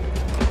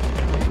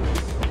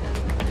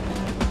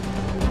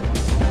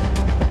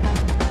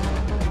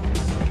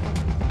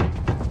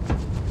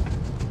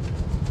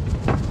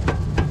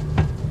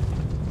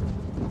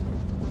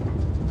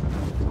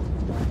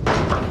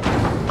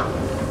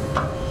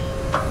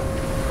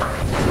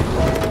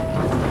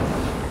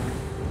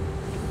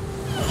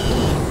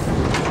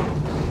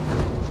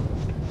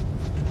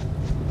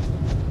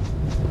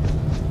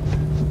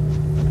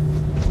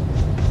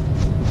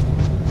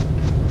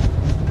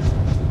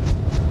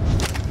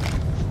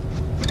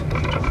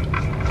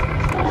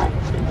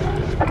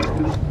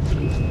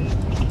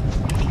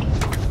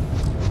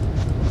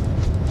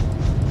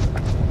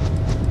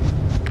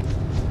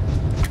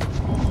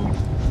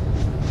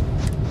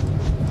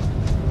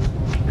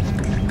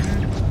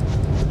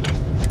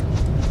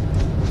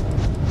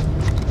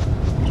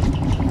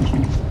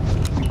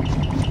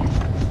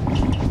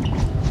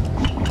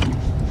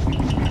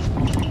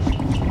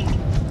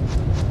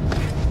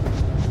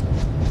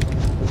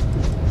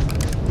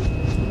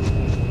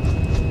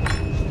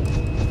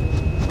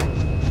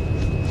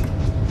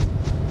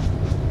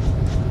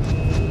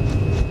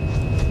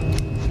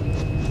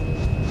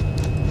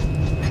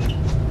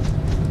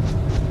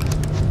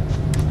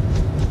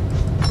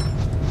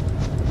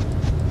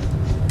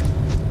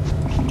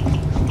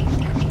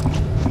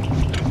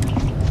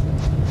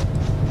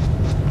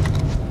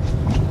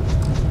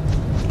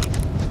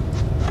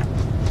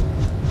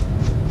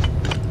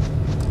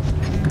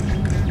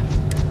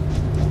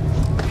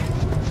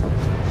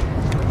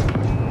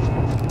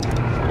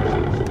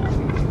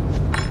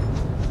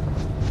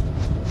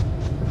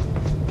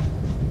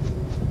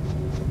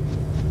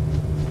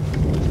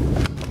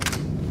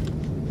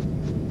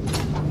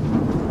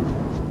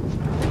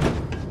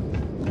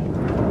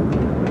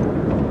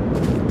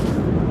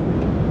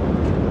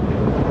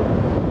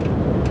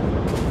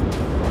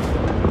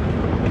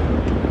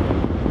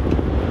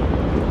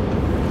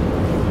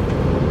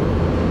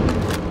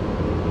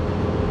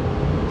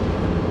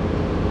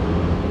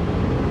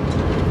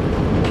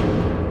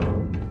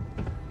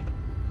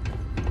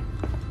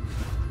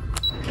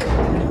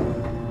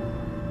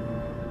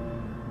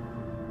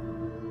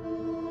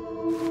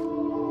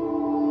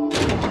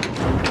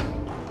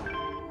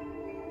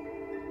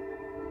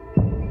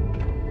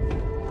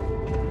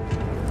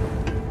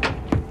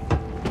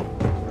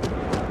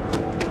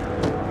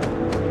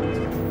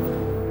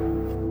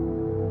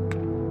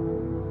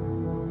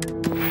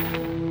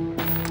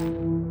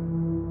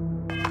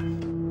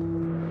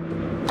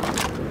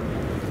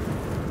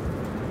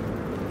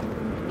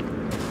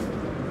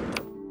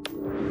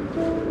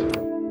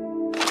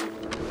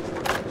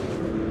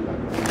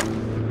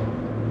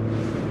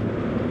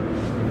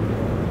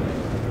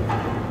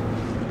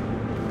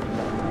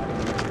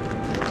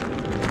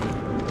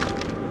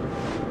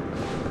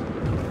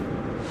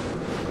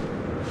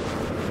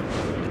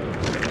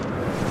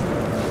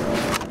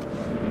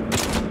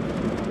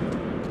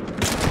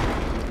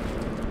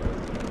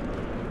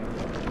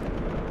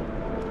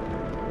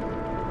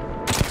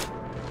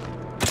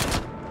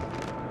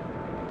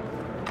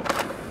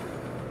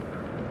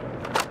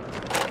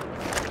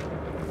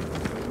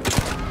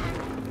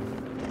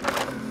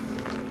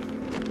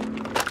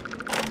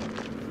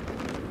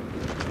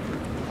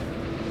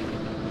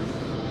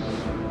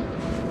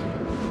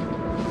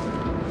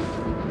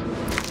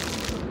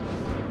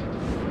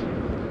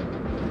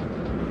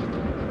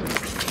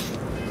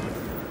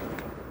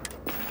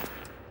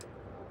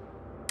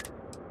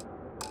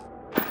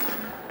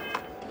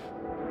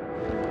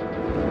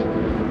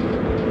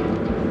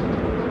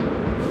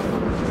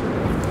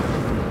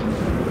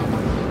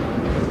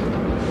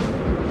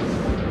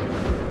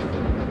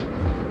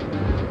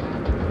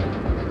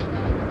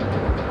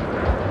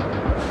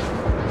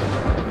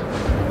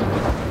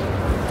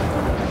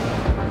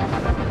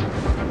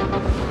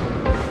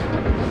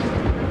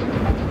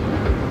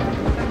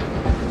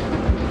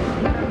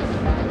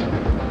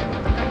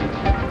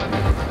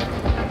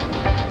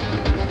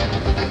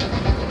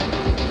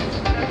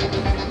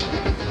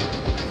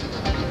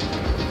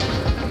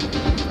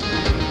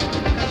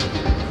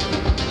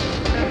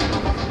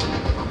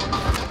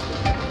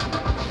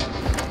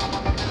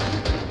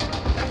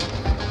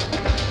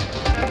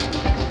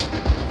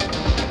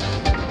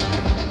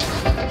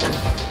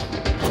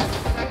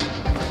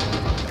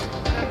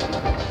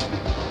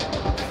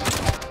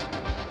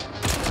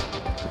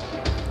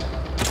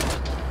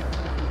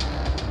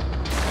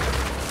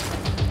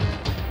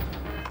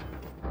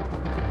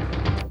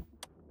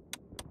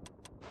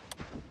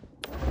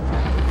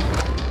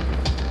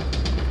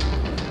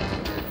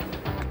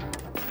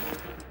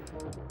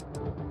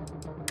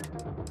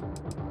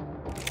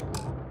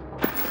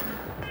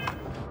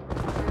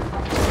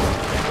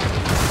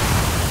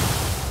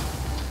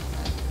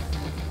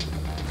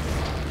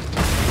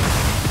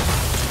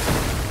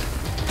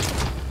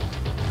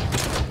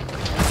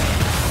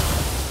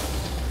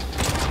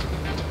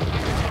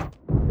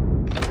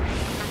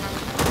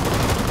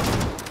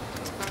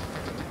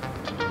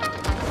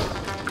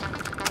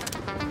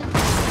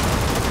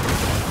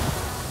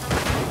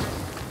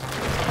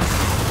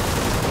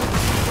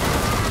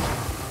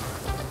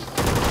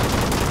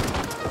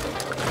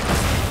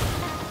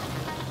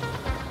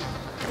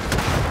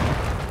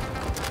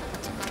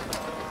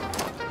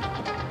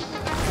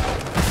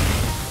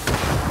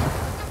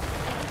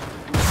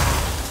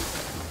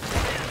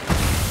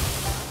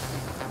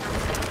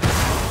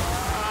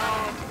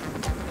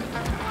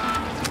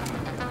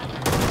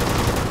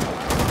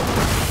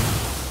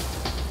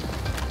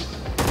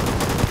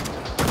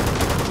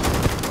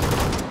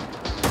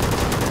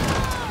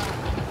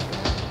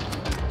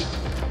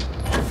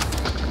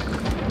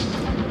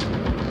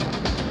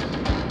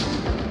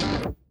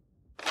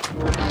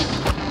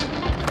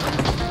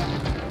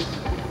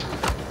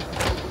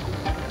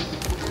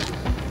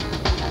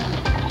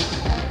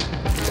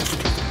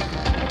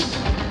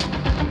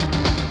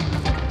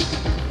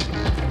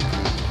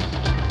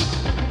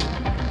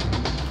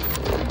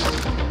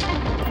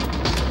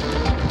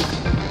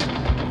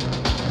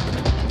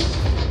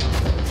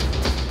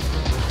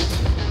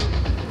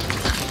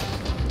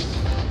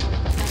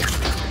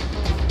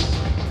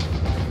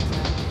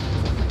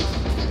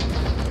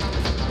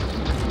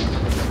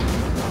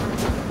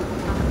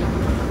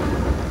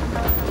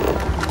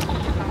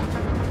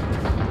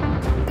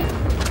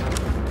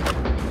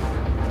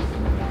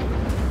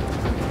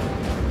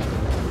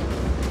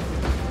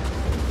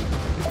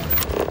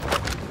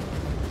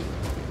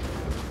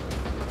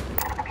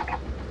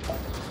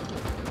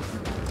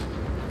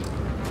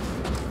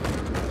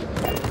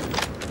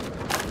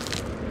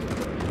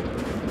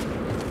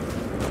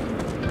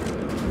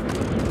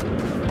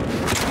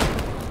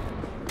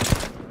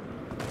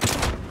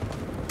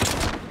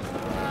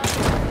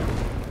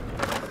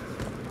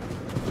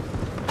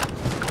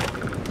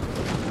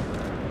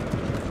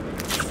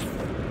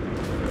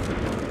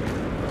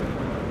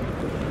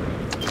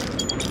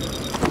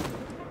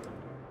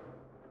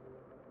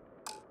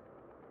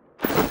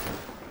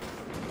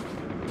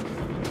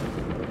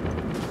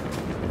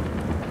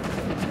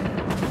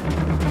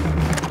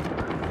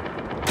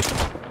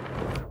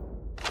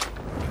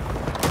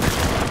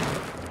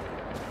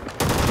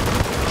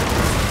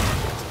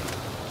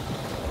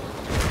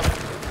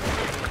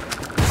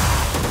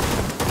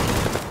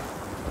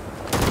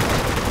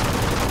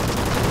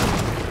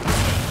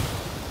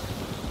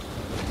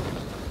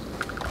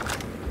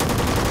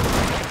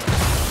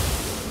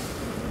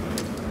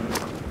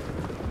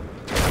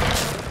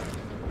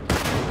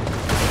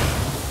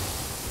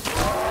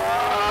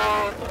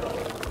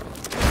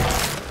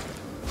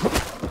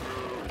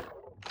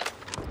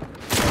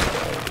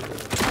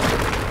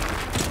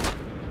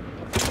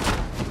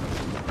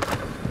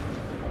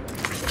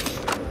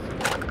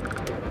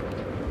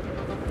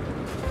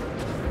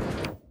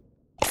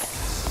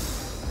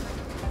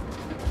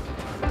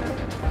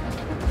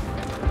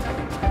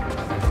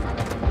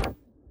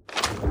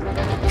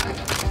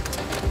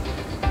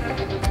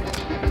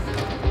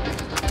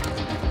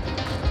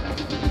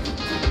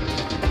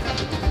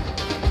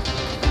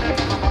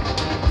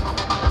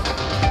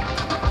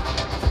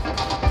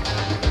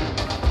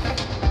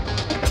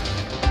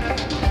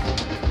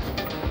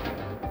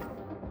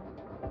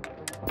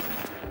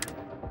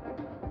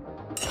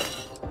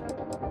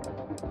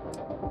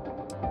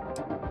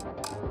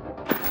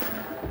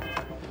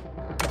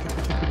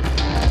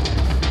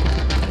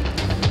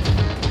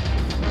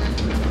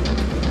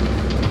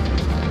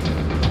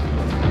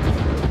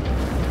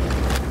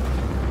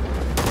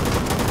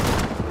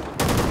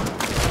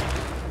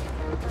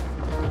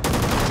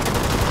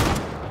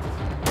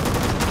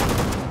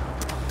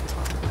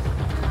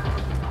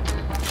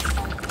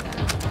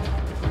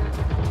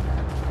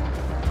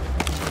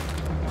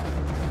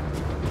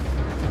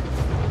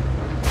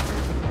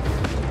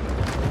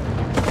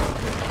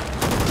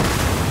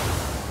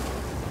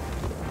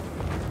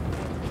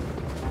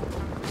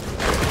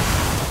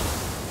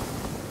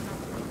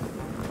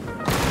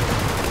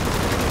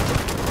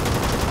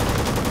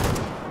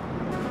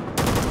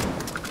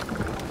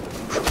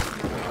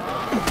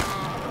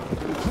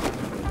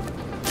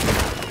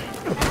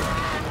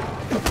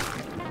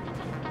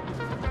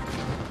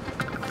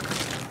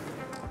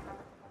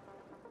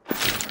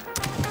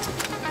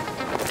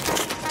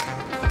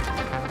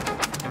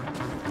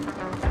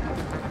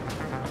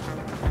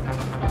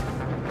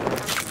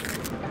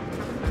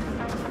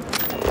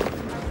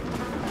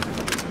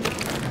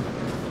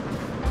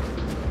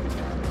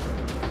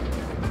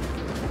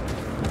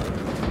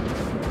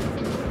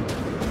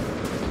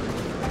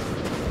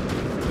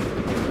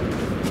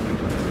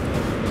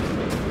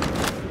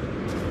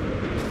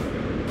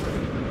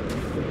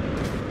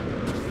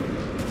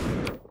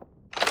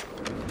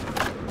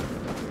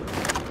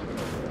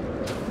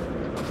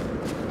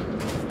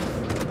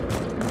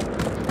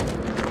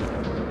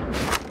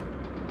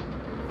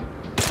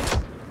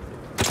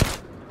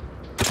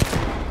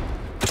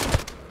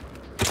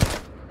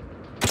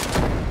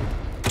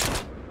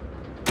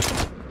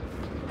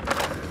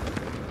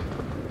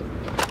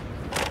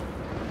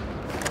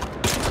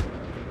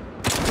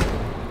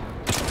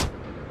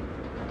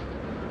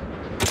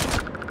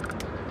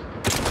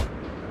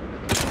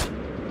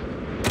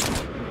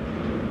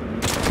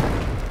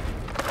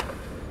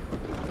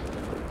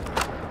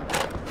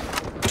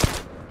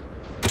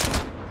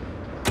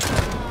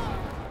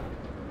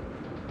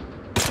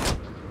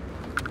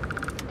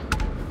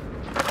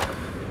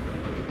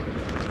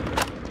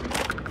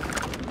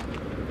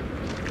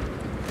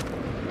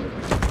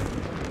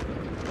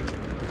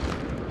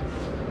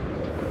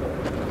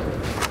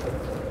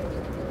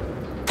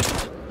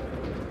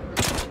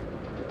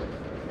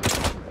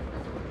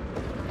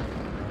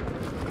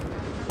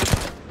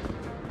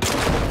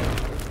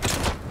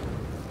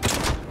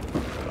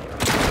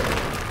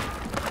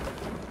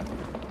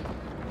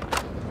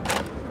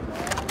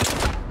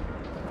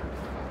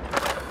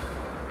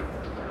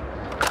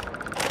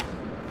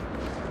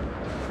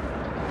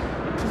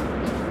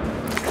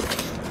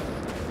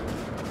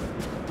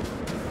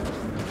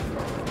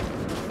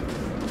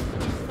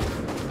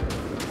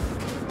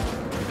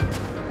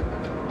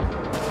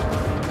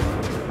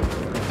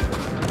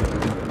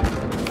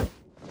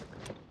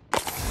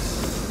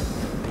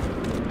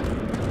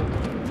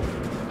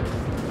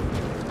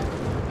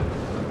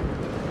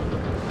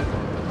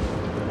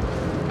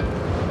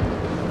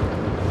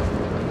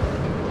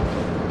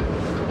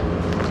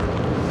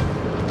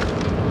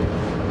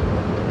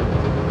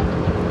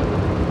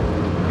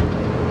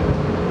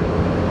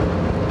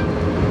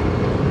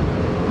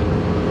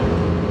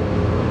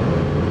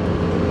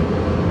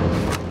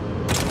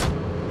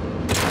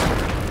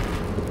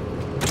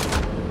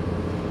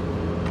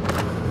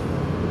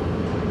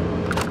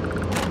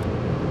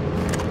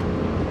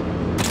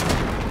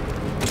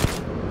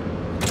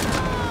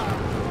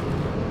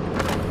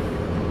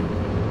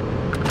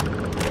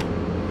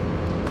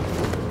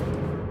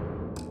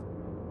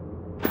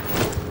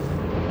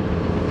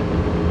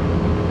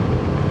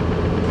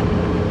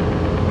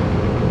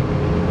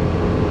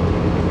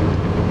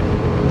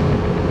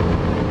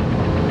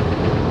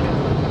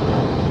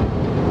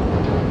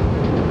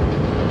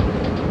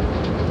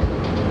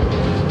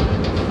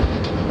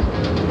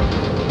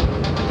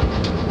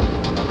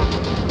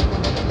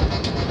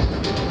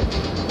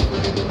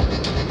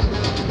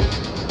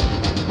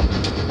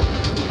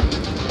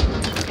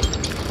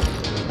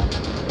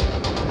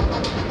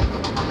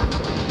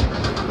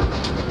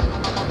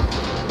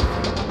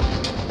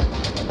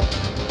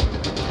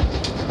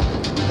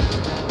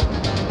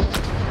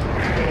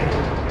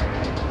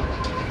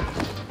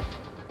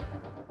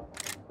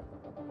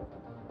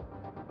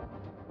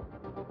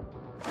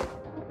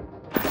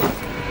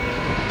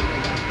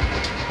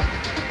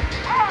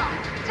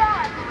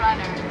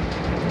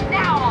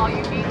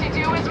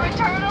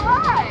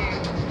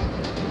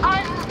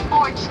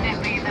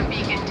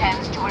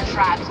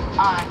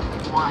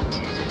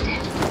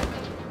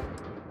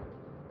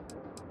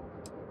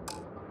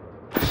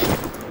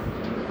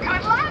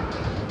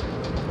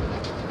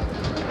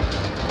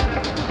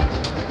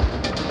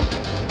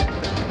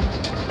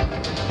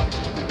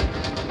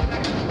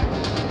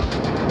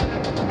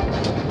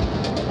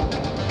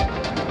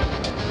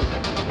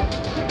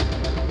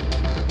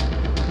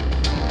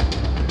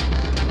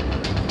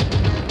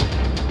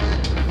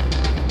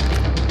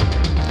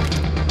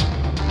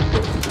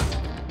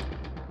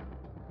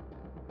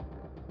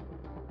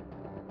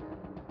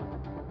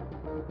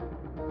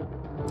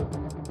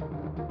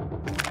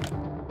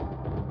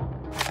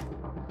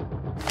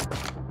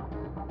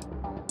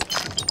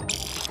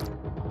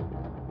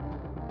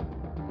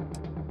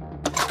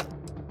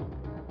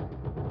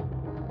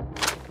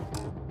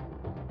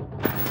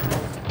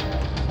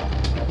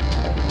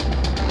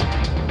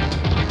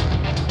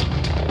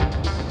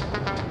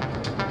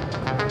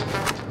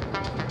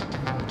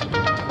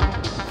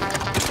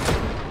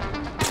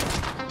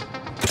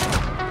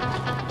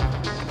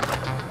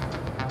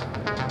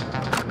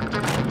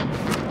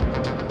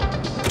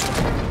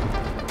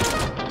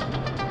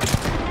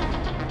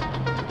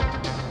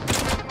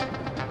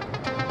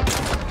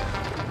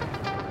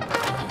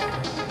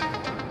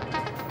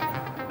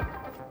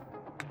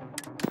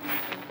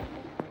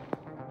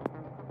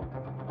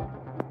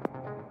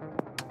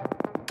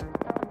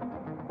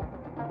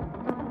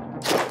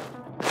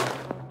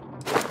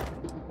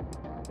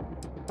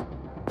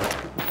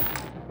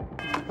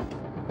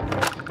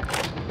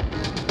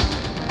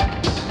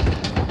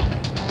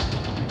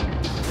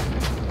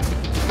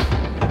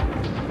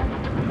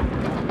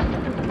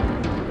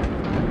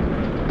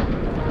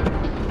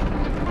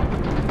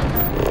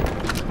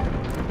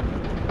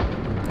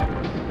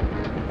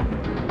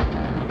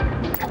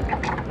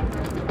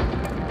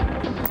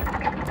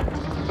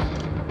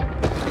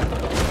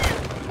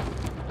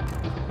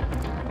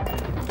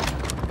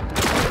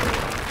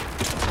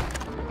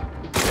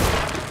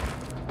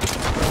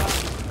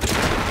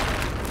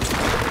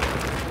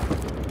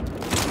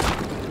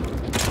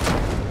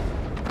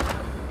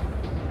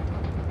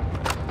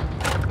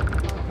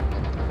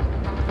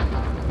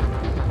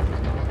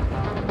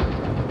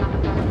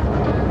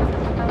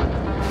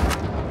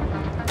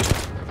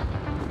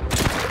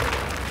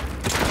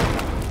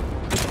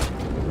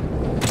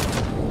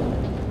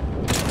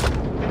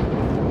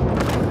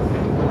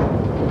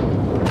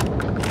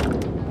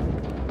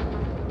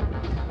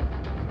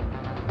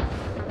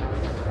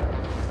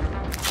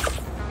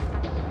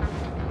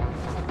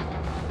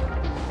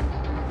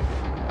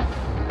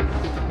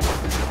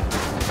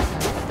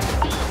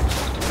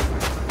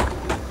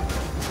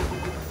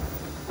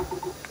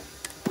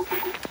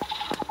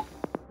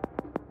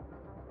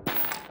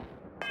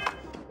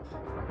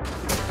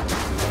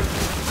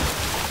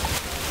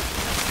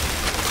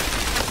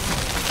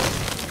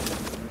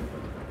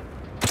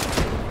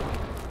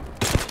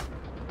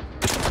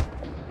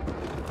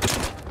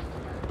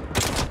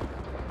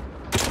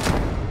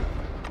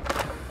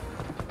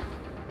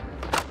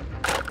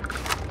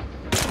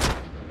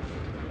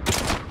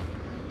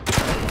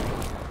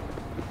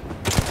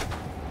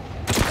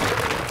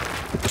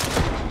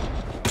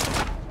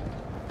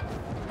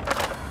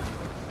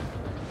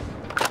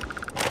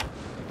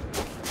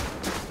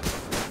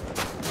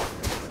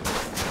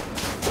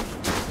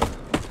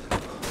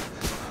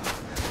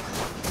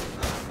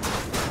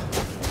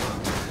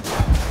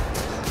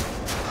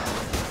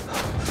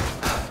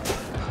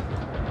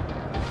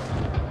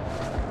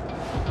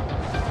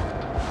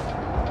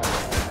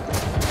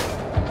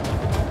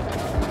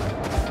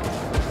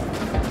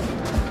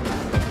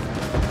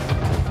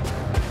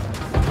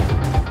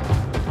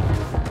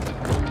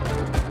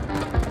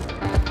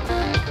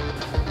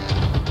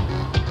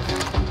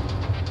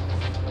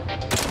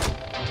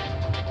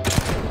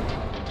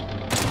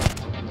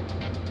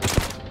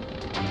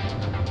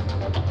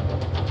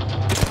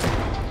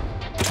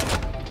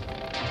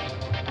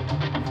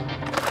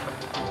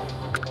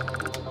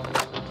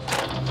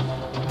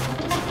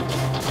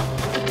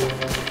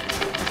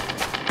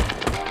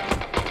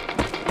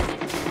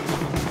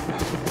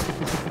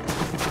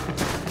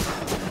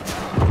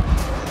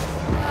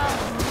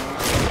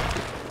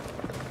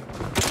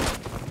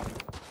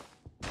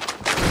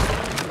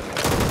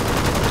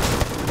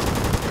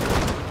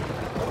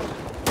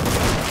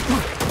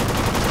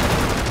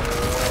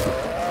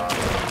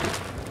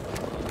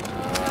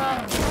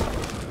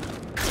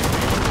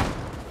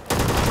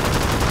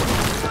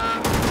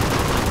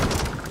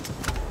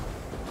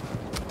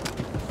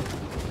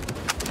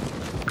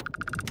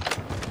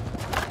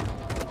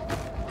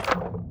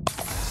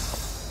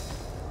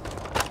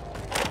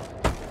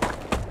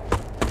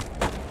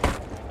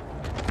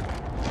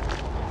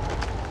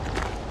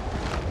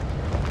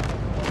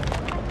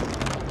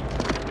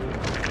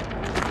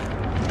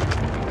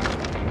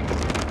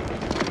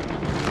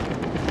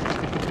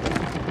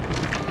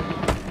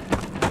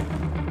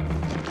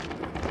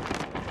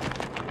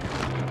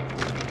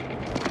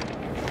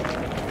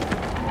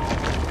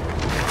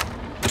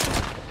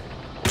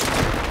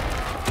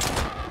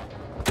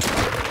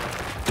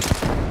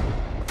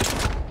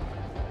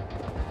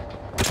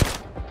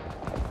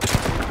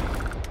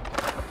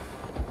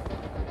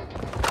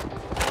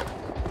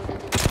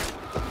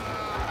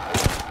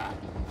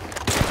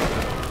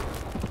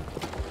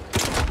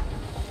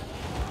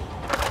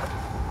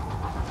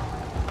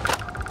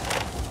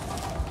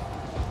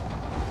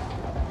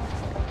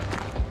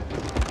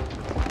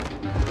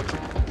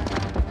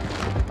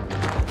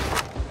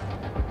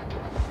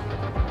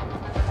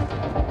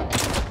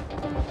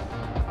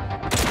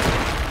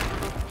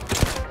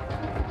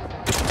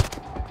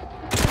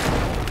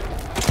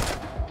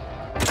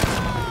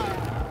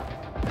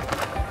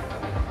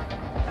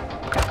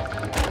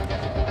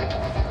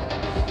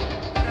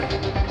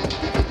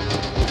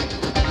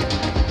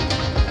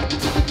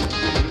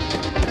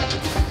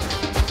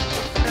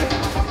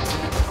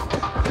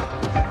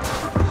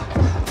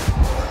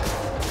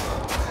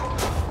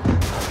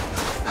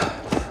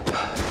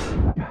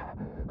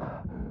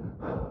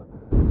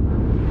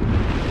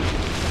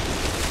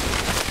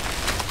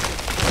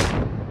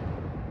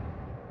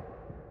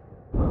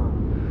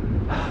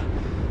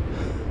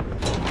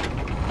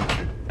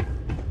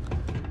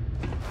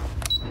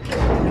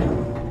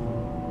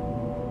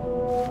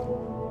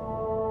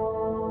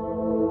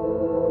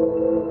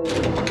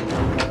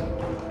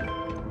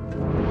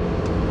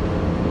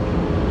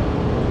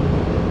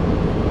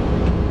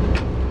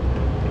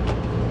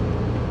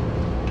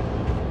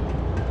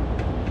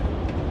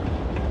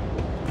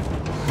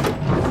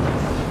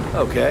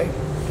 Okay.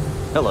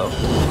 Hello.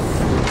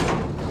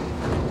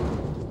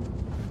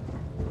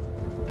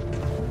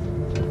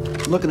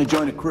 Looking to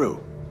join a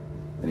crew.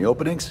 Any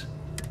openings?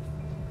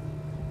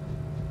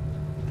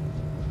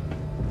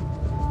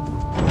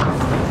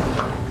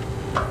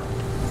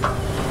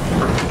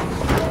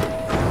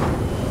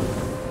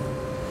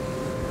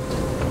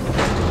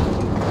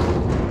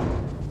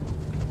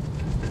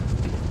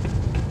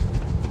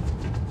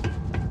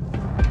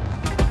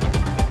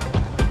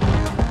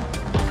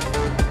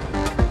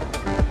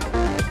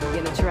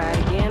 Gonna try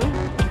it again?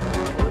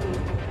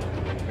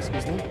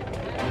 Excuse me?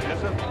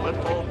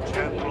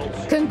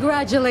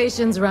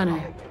 Congratulations,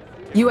 runner.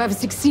 You have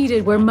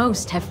succeeded where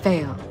most have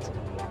failed.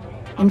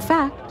 In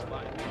fact,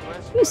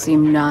 you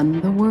seem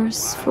none the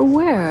worse for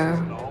wear.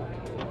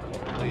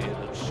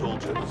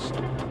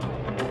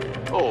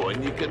 Oh,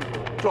 and you can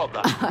drop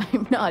that.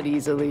 I'm not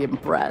easily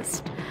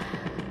impressed.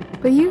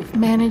 But you've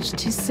managed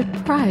to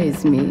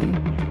surprise me.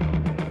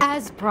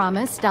 As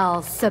promised,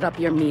 I'll set up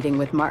your meeting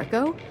with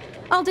Marco.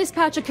 I'll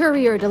dispatch a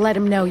courier to let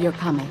him know you're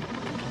coming.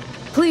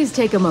 Please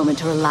take a moment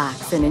to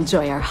relax and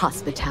enjoy our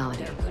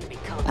hospitality.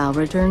 I'll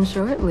return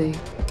shortly.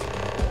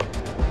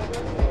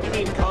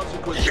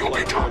 You'll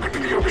be talking to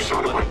the other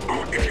side of my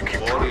boot if you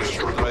keep trying to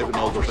string driving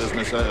all the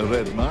business out of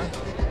Red Man.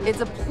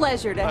 It's a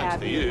pleasure to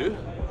have you. You?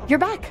 You're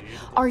back.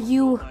 Are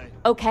you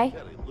okay?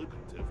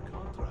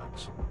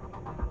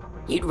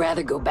 You'd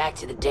rather go back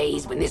to the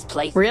days when this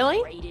place Really?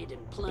 was raided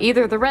and plundered.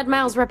 Either the Red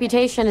Mile's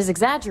reputation is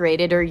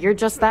exaggerated or you're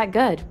just that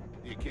good.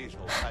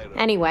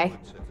 Anyway,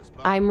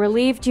 I'm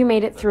relieved you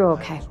made it through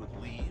okay.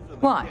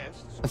 Why?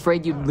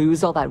 Afraid you'd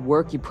lose all that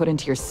work you put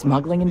into your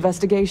smuggling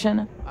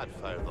investigation?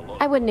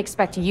 I wouldn't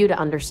expect you to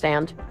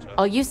understand.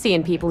 All you see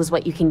in people is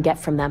what you can get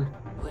from them.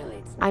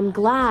 I'm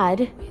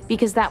glad,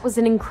 because that was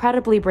an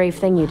incredibly brave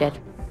thing you did.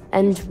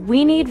 And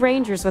we need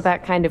rangers with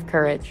that kind of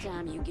courage.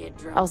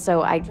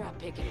 Also, I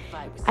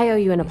owe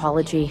you an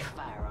apology.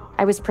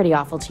 I was pretty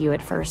awful to you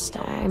at first.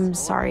 I'm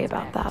sorry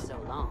about that.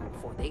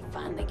 They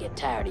finally get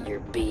tired of your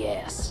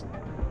BS.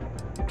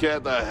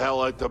 Get the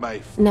hell out of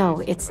my No,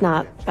 it's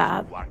not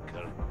that.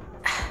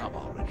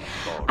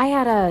 I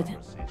had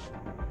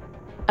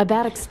a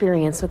bad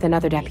experience with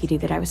another deputy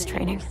that I was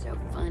training.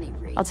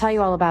 I'll tell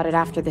you all about it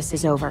after this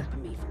is over.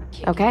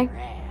 Okay?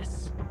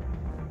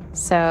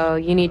 So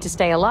you need to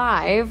stay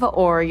alive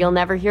or you'll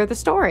never hear the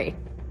story.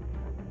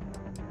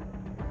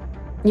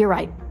 You're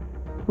right.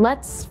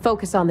 Let's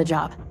focus on the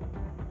job.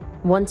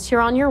 Once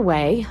you're on your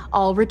way,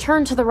 I'll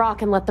return to the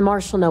Rock and let the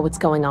Marshal know what's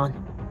going on.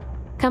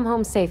 Come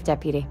home safe,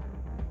 Deputy.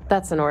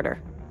 That's an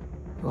order.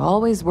 You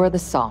always were the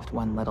soft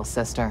one, little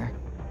sister.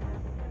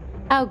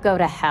 Oh, go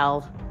to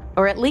hell.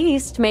 Or at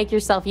least make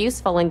yourself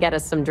useful and get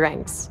us some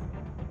drinks.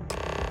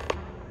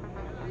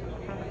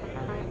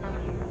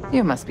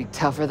 You must be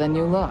tougher than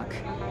you look.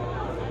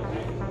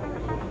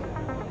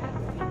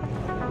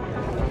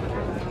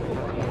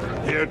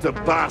 Here to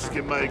bask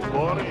in my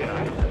glory.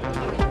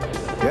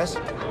 Yes?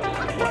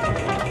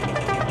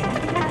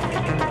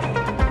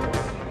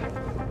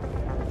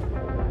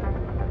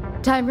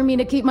 Time for me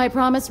to keep my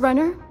promise,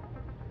 runner?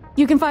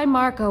 You can find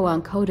Marco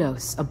on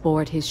Kodos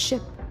aboard his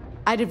ship.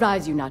 I'd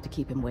advise you not to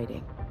keep him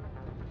waiting.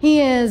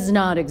 He is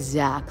not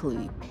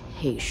exactly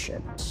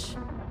patient.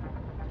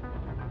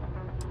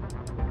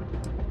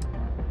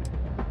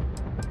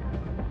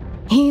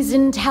 He's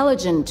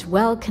intelligent,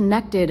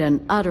 well-connected,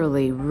 and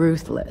utterly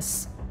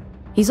ruthless.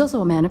 He's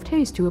also a man of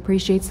taste who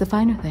appreciates the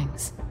finer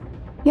things.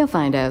 You'll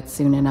find out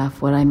soon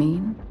enough what I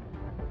mean.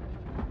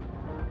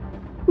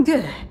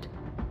 Good.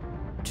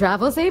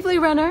 Travel safely,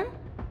 runner.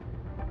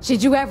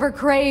 Should you ever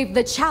crave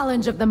the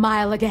challenge of the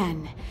mile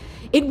again,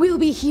 it will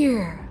be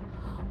here,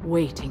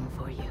 waiting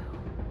for you.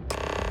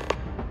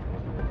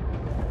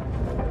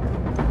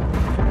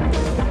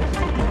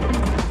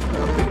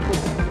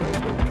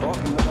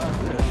 Talking about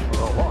this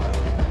for a while.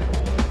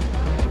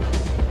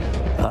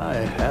 I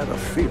had a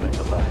feeling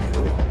about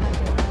you.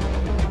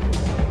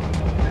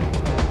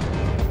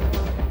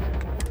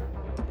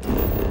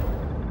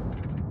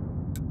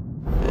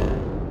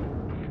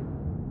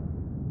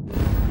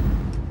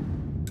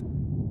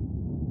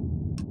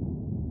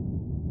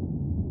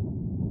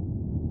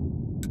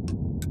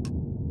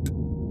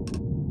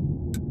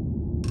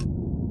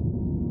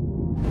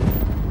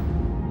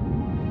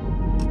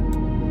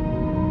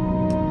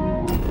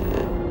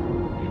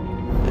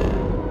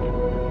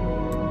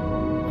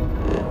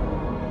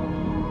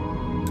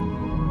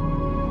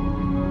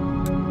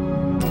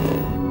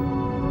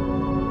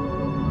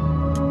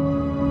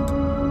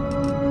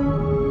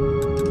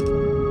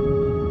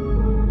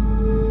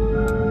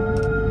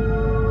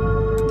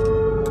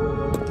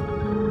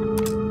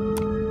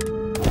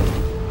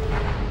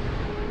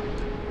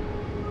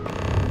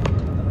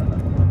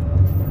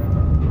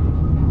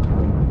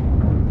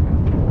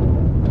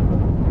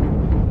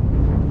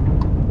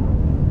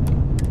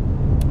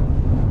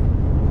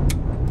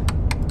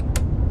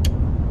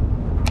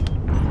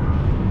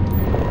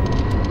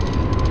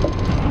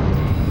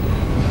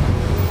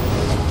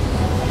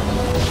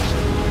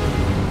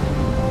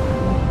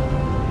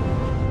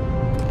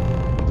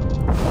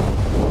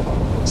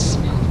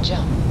 Smooth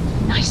jump.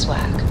 Nice work.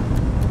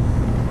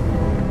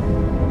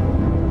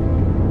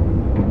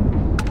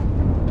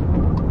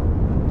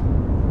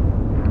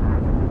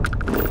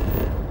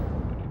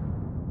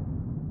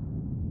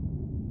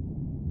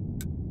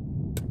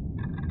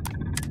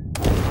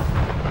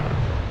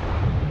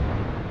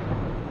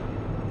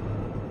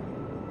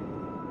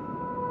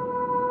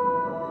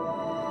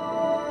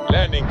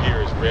 Landing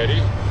gear is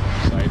ready.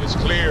 Sight is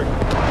clear.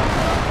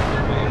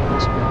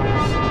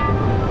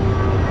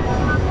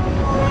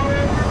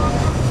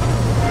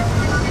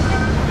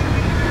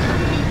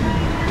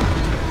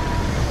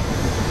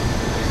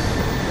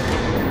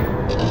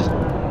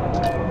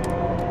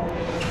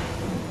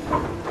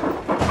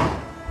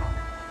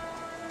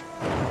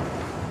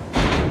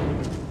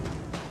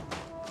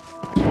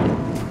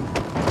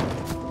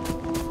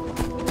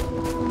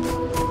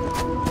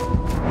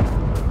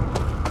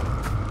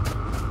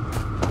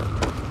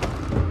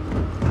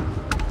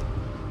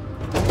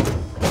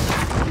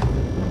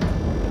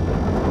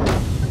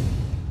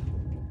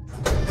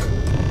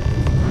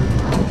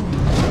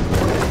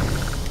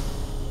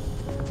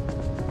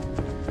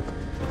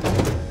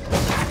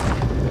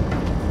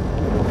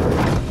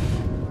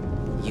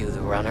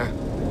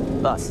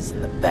 Bus is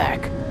in the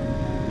back.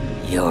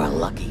 You're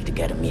lucky to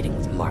get a meeting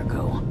with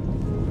Marco.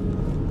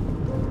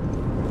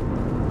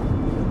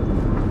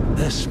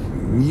 This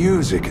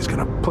music is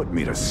gonna put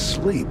me to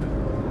sleep.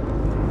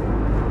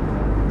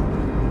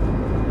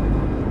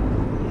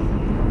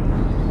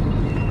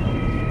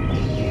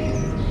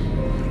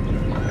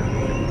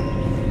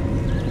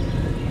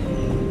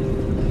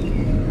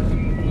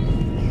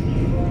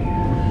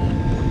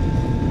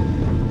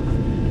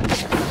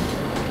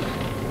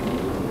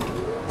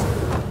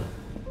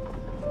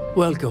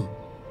 Welcome.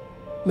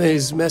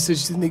 May's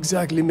message didn't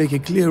exactly make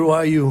it clear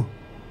why you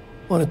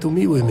wanted to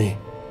meet with me.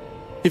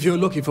 If you're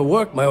looking for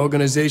work, my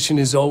organization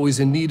is always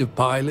in need of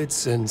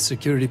pilots and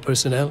security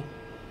personnel,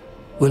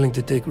 willing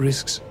to take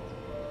risks.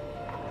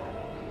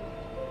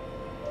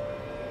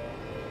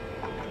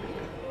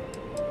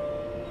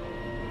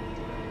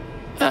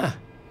 Ah,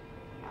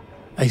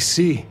 I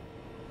see.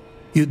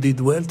 You did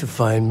well to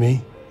find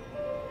me.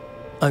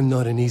 I'm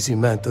not an easy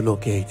man to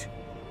locate.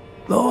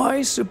 Though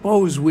I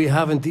suppose we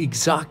haven't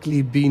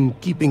exactly been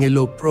keeping a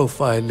low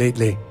profile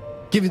lately.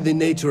 Given the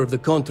nature of the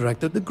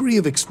contract, a degree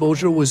of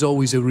exposure was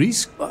always a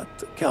risk, but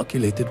a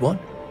calculated one.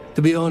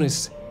 To be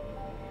honest,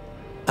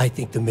 I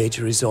think the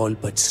Major is all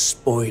but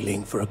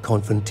spoiling for a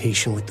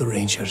confrontation with the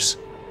Rangers.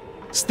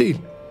 Still,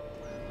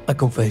 I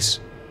confess,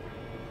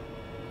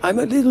 I'm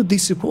a little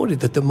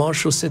disappointed that the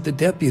Marshal sent a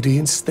deputy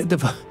instead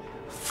of a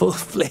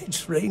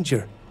full-fledged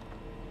Ranger.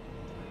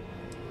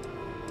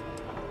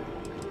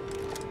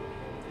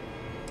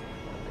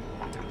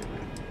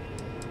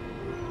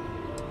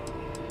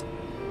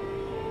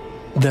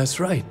 That's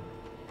right.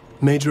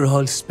 Major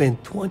Hall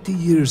spent 20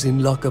 years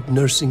in lockup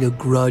nursing a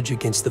grudge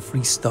against the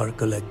Free Star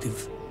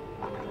Collective.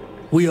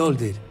 We all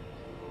did.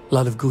 A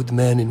lot of good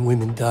men and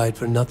women died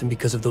for nothing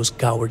because of those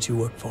cowards you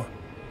work for.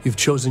 You've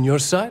chosen your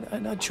side,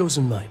 and I've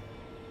chosen mine.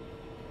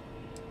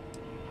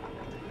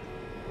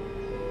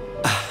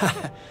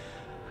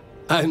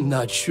 I'm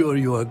not sure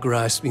you are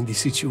grasping the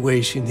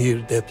situation here,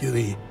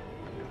 Deputy.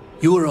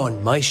 You are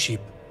on my ship,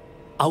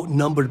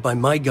 outnumbered by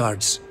my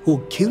guards, who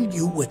will kill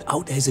you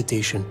without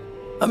hesitation.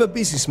 I'm a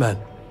businessman.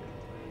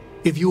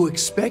 If you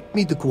expect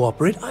me to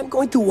cooperate, I'm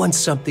going to want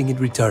something in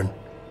return.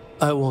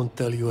 I won't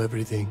tell you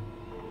everything.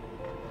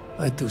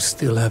 I do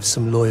still have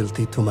some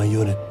loyalty to my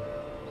unit.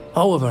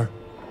 However,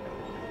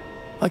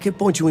 I can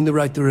point you in the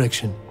right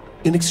direction.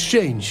 In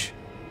exchange,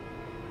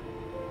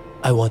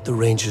 I want the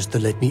Rangers to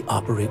let me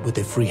operate with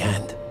a free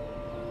hand.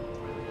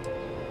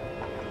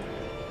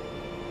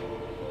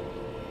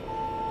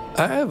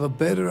 I have a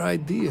better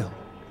idea.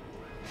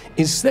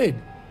 Instead,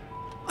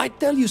 I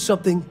tell you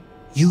something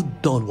you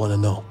don't want to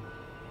know,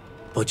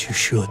 but you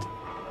should.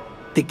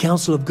 The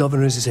Council of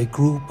Governors is a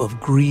group of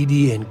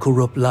greedy and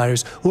corrupt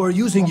liars who are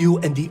using you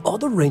and the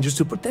other Rangers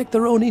to protect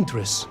their own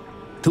interests.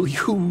 Do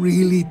you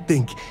really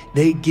think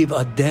they give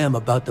a damn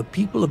about the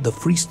people of the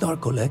Free Star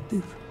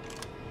Collective?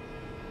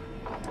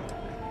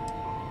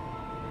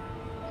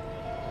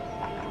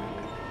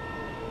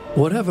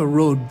 Whatever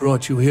road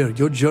brought you here,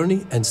 your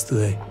journey ends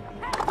today.